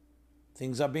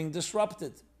 Things are being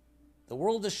disrupted. The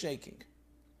world is shaking.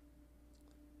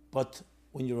 But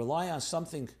when you rely on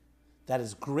something that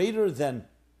is greater than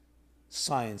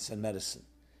science and medicine,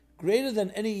 greater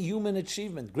than any human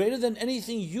achievement, greater than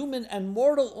anything human and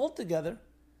mortal altogether,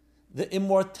 the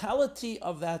immortality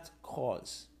of that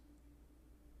cause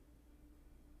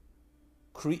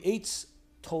creates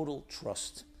total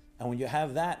trust. And when you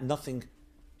have that, nothing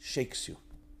shakes you.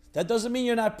 That doesn't mean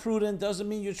you're not prudent, doesn't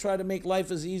mean you try to make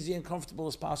life as easy and comfortable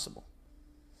as possible.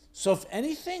 So if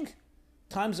anything,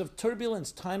 times of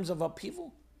turbulence, times of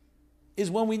upheaval,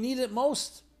 is when we need it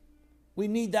most. We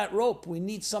need that rope. We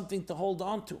need something to hold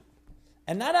on to.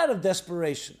 And not out of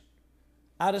desperation,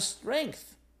 out of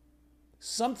strength.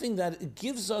 Something that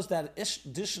gives us that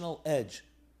additional edge,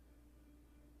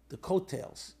 the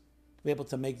coattails, to be able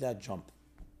to make that jump,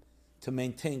 to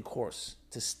maintain course,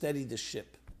 to steady the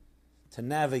ship, to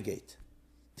navigate,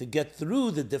 to get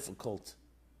through the difficult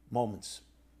moments.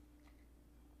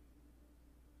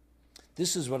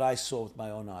 This is what I saw with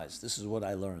my own eyes. This is what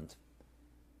I learned.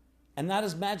 And not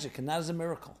as magic and not as a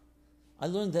miracle. I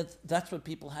learned that that's what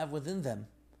people have within them.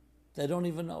 They don't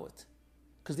even know it.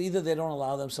 Because either they don't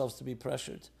allow themselves to be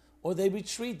pressured, or they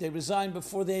retreat, they resign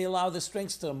before they allow the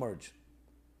strengths to emerge.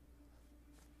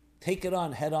 Take it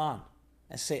on, head on,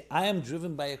 and say, I am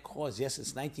driven by a cause. Yes,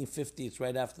 it's 1950, it's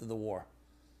right after the war.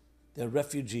 They're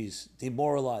refugees,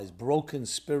 demoralized, broken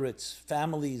spirits,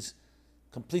 families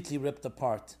completely ripped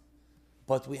apart.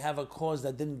 But we have a cause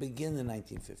that didn't begin in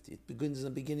 1950. It begins in the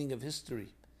beginning of history.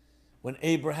 When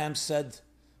Abraham said,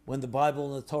 when the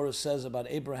Bible and the Torah says about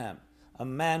Abraham, a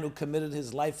man who committed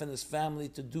his life and his family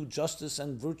to do justice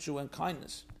and virtue and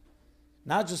kindness.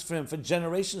 Not just for him, for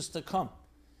generations to come.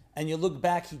 And you look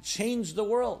back, he changed the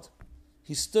world.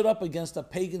 He stood up against a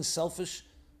pagan, selfish,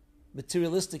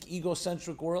 materialistic,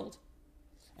 egocentric world.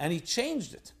 And he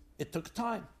changed it. It took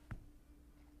time.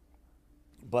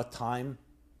 But time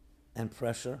and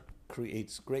pressure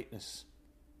creates greatness.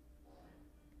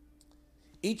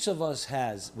 Each of us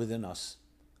has within us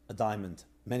a diamond,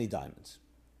 many diamonds.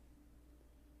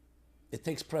 It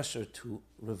takes pressure to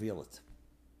reveal it.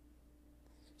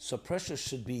 So pressure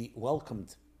should be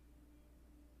welcomed.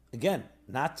 Again,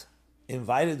 not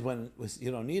invited when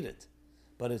you don't need it,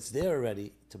 but it's there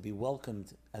already to be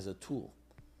welcomed as a tool,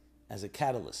 as a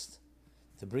catalyst,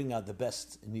 to bring out the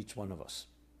best in each one of us.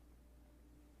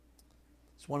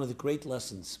 It's one of the great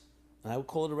lessons, and I would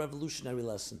call it a revolutionary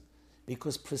lesson,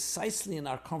 because precisely in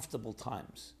our comfortable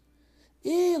times,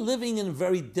 living in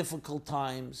very difficult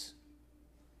times,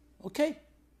 okay,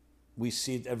 we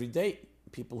see it every day.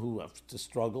 People who have to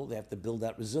struggle, they have to build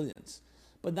that resilience.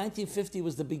 But 1950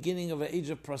 was the beginning of an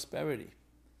age of prosperity,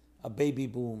 a baby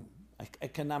boom,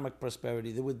 economic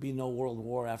prosperity. There would be no world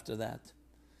war after that.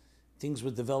 Things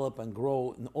would develop and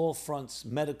grow in all fronts,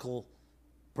 medical,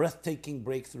 breathtaking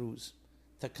breakthroughs,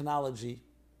 technology.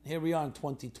 Here we are in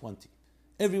 2020.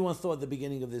 Everyone thought at the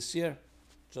beginning of this year,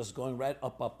 just going right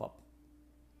up, up, up.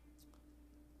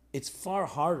 It's far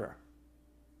harder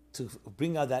to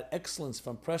bring out that excellence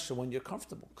from pressure when you're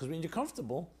comfortable. Because when you're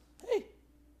comfortable, hey,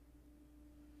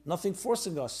 nothing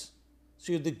forcing us.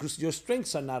 So your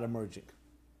strengths are not emerging.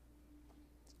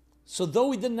 So though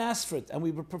we didn't ask for it, and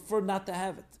we would prefer not to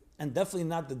have it, and definitely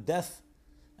not the death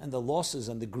and the losses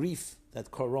and the grief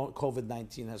that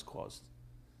COVID-19 has caused.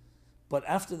 But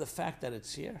after the fact that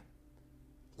it's here,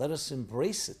 let us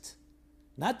embrace it.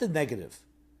 Not the negative.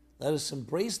 Let us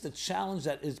embrace the challenge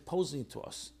that is posing to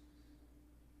us.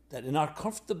 That in our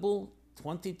comfortable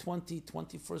 2020,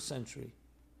 21st century,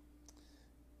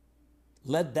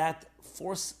 let that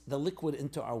force the liquid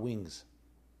into our wings.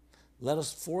 Let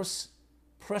us force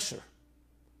pressure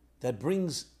that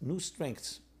brings new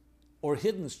strengths or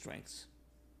hidden strengths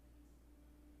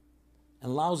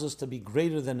and allows us to be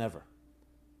greater than ever.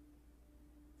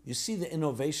 You see the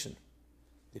innovation,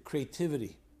 the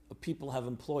creativity of people have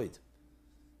employed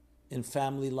in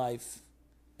family life,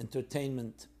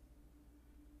 entertainment,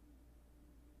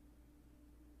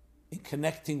 in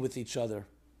connecting with each other,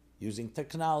 using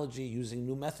technology, using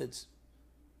new methods.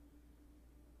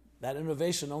 That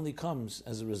innovation only comes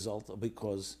as a result of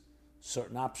because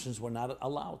certain options were not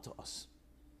allowed to us.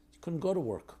 You couldn't go to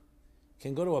work. You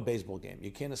can't go to a baseball game.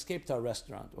 You can't escape to a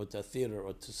restaurant or to a theater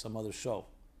or to some other show.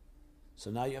 So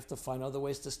now you have to find other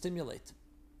ways to stimulate.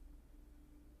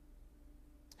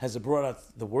 Has it brought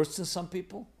out the worst in some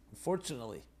people?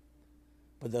 Unfortunately.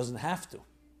 But it doesn't have to.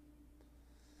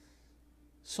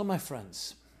 So my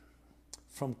friends,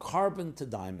 from carbon to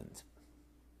diamond,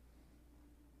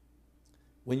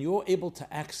 when you're able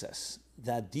to access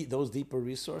those deeper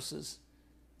resources,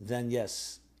 then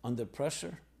yes, under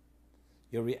pressure,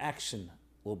 your reaction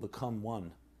will become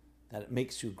one that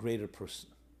makes you a greater person.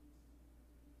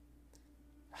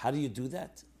 How do you do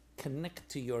that? Connect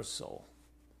to your soul.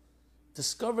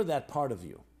 Discover that part of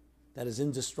you that is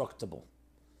indestructible.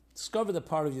 Discover the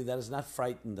part of you that is not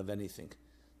frightened of anything.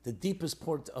 The deepest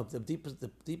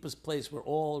place where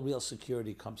all real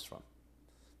security comes from.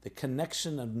 The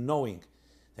connection of knowing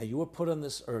that you were put on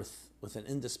this earth with an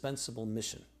indispensable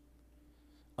mission.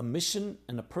 A mission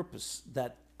and a purpose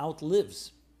that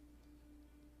outlives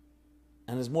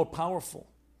and is more powerful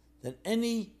than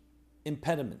any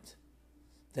impediment,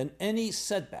 than any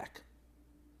setback.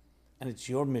 And it's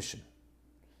your mission.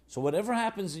 So whatever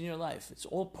happens in your life, it's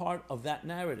all part of that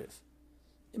narrative.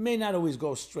 It may not always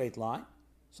go a straight line.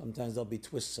 Sometimes there'll be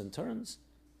twists and turns.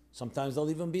 Sometimes there'll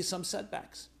even be some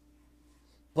setbacks.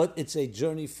 But it's a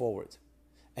journey forward.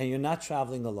 And you're not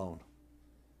traveling alone.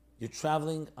 You're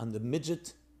traveling on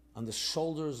the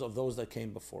shoulders of those that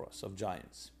came before us, of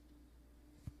giants.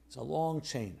 It's a long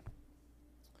chain.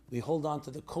 We hold on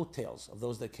to the coattails of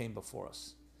those that came before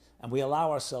us. And we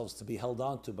allow ourselves to be held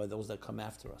on to by those that come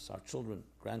after us, our children,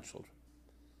 grandchildren,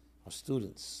 our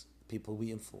students, people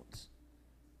we influence.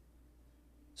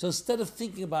 So instead of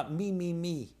thinking about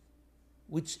me,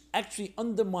 which actually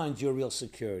undermines your real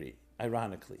security,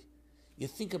 ironically, you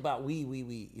think about we.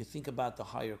 You think about the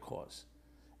higher cause.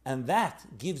 And that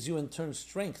gives you in turn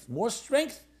strength. More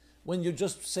strength when you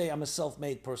just say, I'm a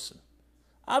self-made person.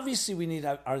 Obviously, we need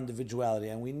our individuality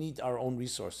and we need our own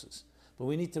resources. But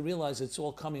we need to realize it's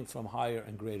all coming from higher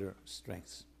and greater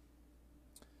strengths.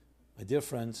 My dear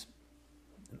friends,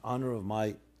 in honor of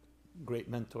my great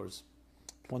mentor's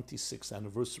 26th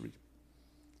anniversary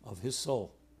of his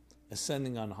soul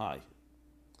ascending on high.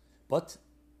 But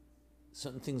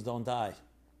certain things don't die.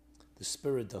 The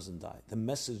spirit doesn't die. The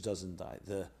message doesn't die.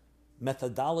 The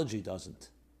methodology doesn't.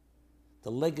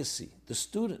 The legacy, the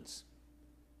students.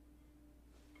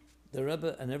 The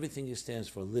Rebbe and everything he stands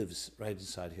for lives right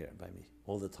inside here by me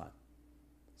all the time.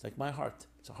 It's like my heart.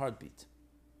 It's a heartbeat.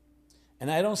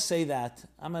 And I don't say that.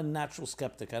 I'm a natural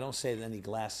skeptic. I don't say it in any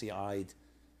glassy-eyed,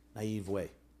 naive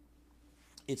way.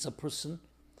 It's a person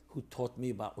who taught me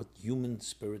about what human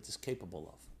spirit is capable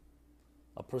of.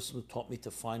 A person who taught me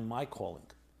to find my calling,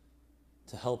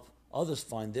 to help others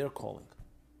find their calling.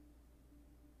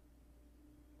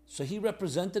 So he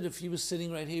represented, if he was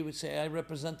sitting right here, he would say, I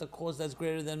represent a cause that's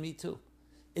greater than me too.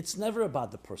 It's never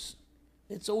about the person.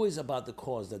 It's always about the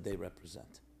cause that they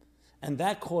represent. And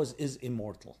that cause is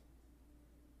immortal.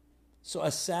 So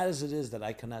as sad as it is that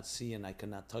I cannot see and I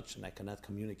cannot touch and I cannot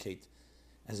communicate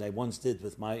as I once did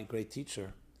with my great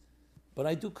teacher, but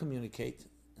I do communicate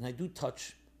and I do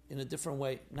touch in a different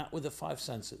way, not with the five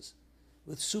senses,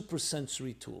 with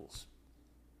supersensory tools.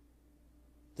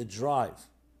 The drive.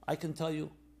 I can tell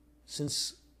you,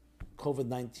 since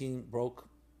COVID-19 broke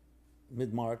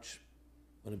mid-March,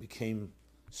 when it became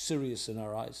serious in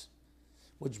our eyes,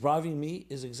 what's driving me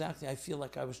is exactly, I feel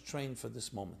like I was trained for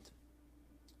this moment.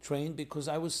 Trained because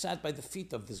I was sat by the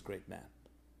feet of this great man,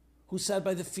 who sat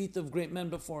by the feet of great men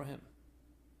before him.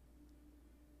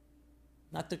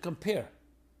 Not to compare,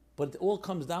 but it all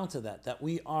comes down to that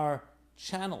we are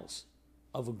channels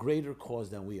of a greater cause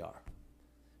than we are.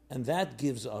 And that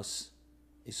gives us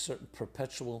a certain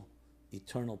perpetual,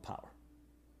 eternal power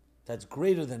that's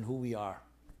greater than who we are.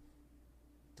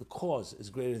 The cause is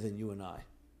greater than you and I.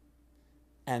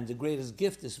 And the greatest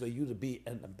gift is for you to be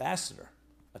an ambassador,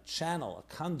 a channel,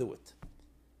 a conduit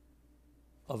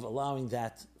of allowing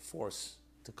that force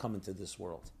to come into this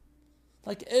world.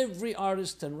 Like every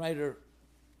artist and writer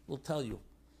will tell you,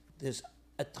 there's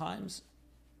at times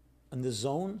in the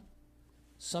zone,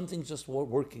 something's just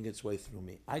working its way through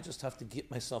me. I just have to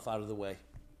get myself out of the way.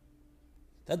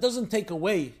 That doesn't take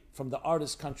away from the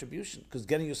artist's contribution, because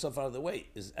getting yourself out of the way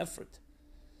is effort.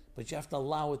 But you have to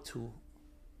allow it to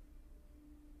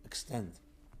extend.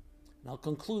 And I'll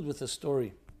conclude with a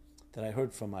story that I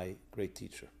heard from my great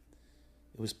teacher.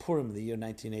 It was Purim in the year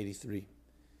 1983.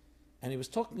 And he was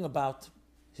talking about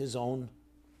his own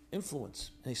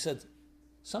influence. And he said,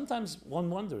 sometimes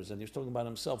one wonders, and he was talking about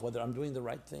himself, whether I'm doing the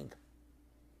right thing.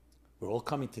 We're all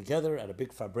coming together at a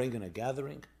big Farbrengen, a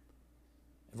gathering.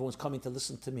 Everyone's coming to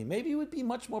listen to me. Maybe it would be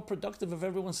much more productive if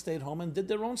everyone stayed home and did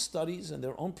their own studies and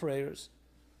their own prayers,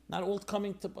 not all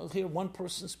coming to hear one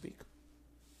person speak.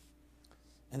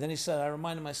 And then he said, I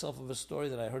reminded myself of a story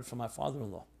that I heard from my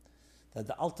father-in-law, that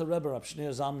the Alter Rebbe, Rab Shneur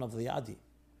Zalman of Liadi,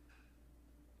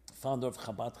 founder of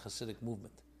Chabad Hasidic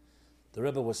movement, the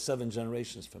Rebbe was 7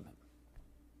 generations from him,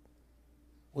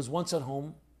 was once at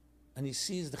home, and he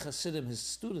sees the Hasidim, his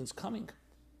students, coming.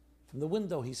 From the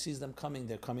window, he sees them coming.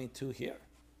 They're coming to hear.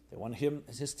 They want to hear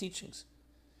his teachings.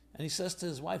 And he says to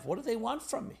his wife, what do they want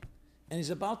from me? And he's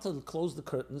about to close the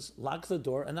curtains, lock the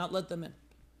door, and not let them in.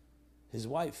 His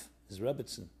wife, his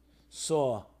Rebbitzin,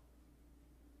 saw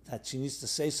that she needs to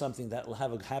say something that will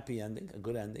have a happy ending, a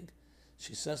good ending.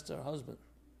 She says to her husband,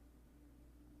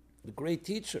 the great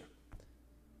teacher,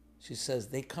 she says,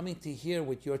 they're coming to hear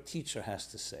what your teacher has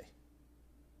to say.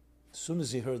 As soon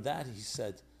as he heard that, he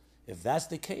said, if that's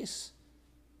the case,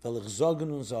 I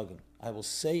will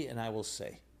say and I will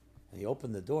say. And he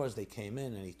opened the doors, they came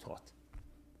in, and he taught.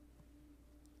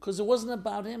 Because it wasn't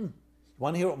about him. You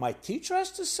want to hear what my teacher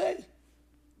has to say?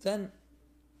 Then,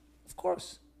 of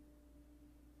course,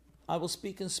 I will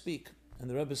speak and speak. And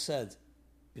the Rebbe said,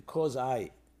 because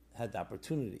I had the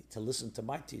opportunity to listen to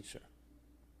my teacher,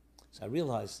 so I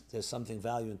realized there's something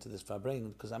valuable into this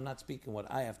Farbrengen, because I'm not speaking what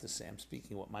I have to say, I'm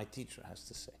speaking what my teacher has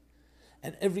to say.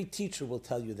 And every teacher will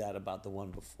tell you that about the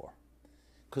one before,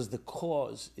 because the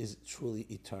cause is truly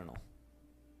eternal.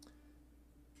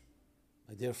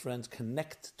 My dear friends,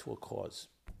 connect to a cause.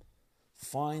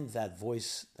 Find that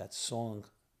voice, that song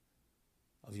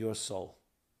of your soul.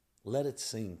 Let it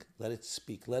sing, let it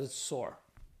speak, let it soar.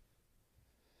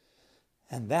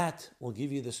 And that will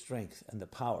give you the strength and the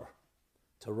power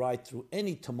to ride through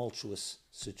any tumultuous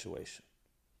situation,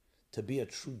 to be a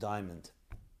true diamond,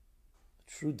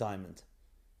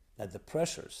 that the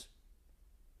pressures,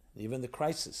 even the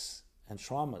crisis and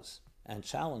traumas and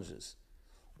challenges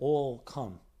all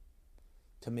come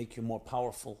to make you more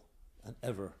powerful than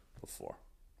ever before.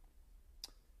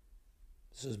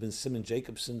 This has been Simon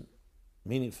Jacobson,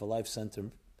 Meaningful Life Center.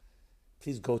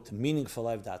 Please go to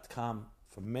meaningfullife.com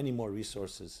for many more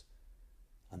resources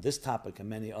on this topic and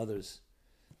many others.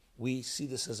 We see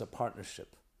this as a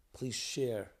partnership. Please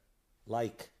share,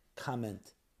 like,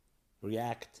 comment,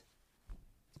 react,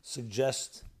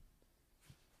 suggest.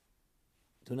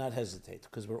 Do not hesitate,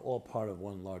 because we're all part of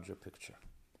one larger picture.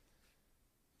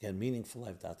 Again,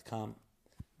 meaningfullife.com.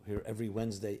 We're here every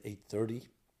Wednesday, 8:30,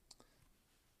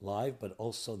 live, but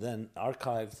also then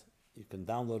archived. You can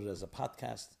download it as a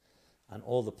podcast on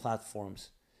all the platforms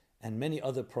and many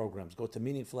other programs. Go to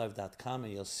meaningfullife.com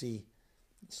and you'll see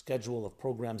a schedule of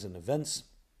programs and events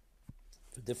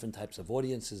for different types of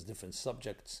audiences, different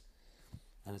subjects,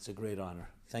 and it's a great honor.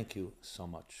 Thank you so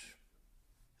much.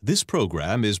 This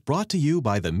program is brought to you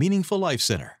by the Meaningful Life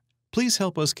Center. Please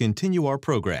help us continue our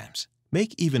programs.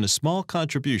 Make even a small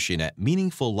contribution at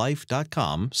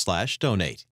meaningfullife.com/donate.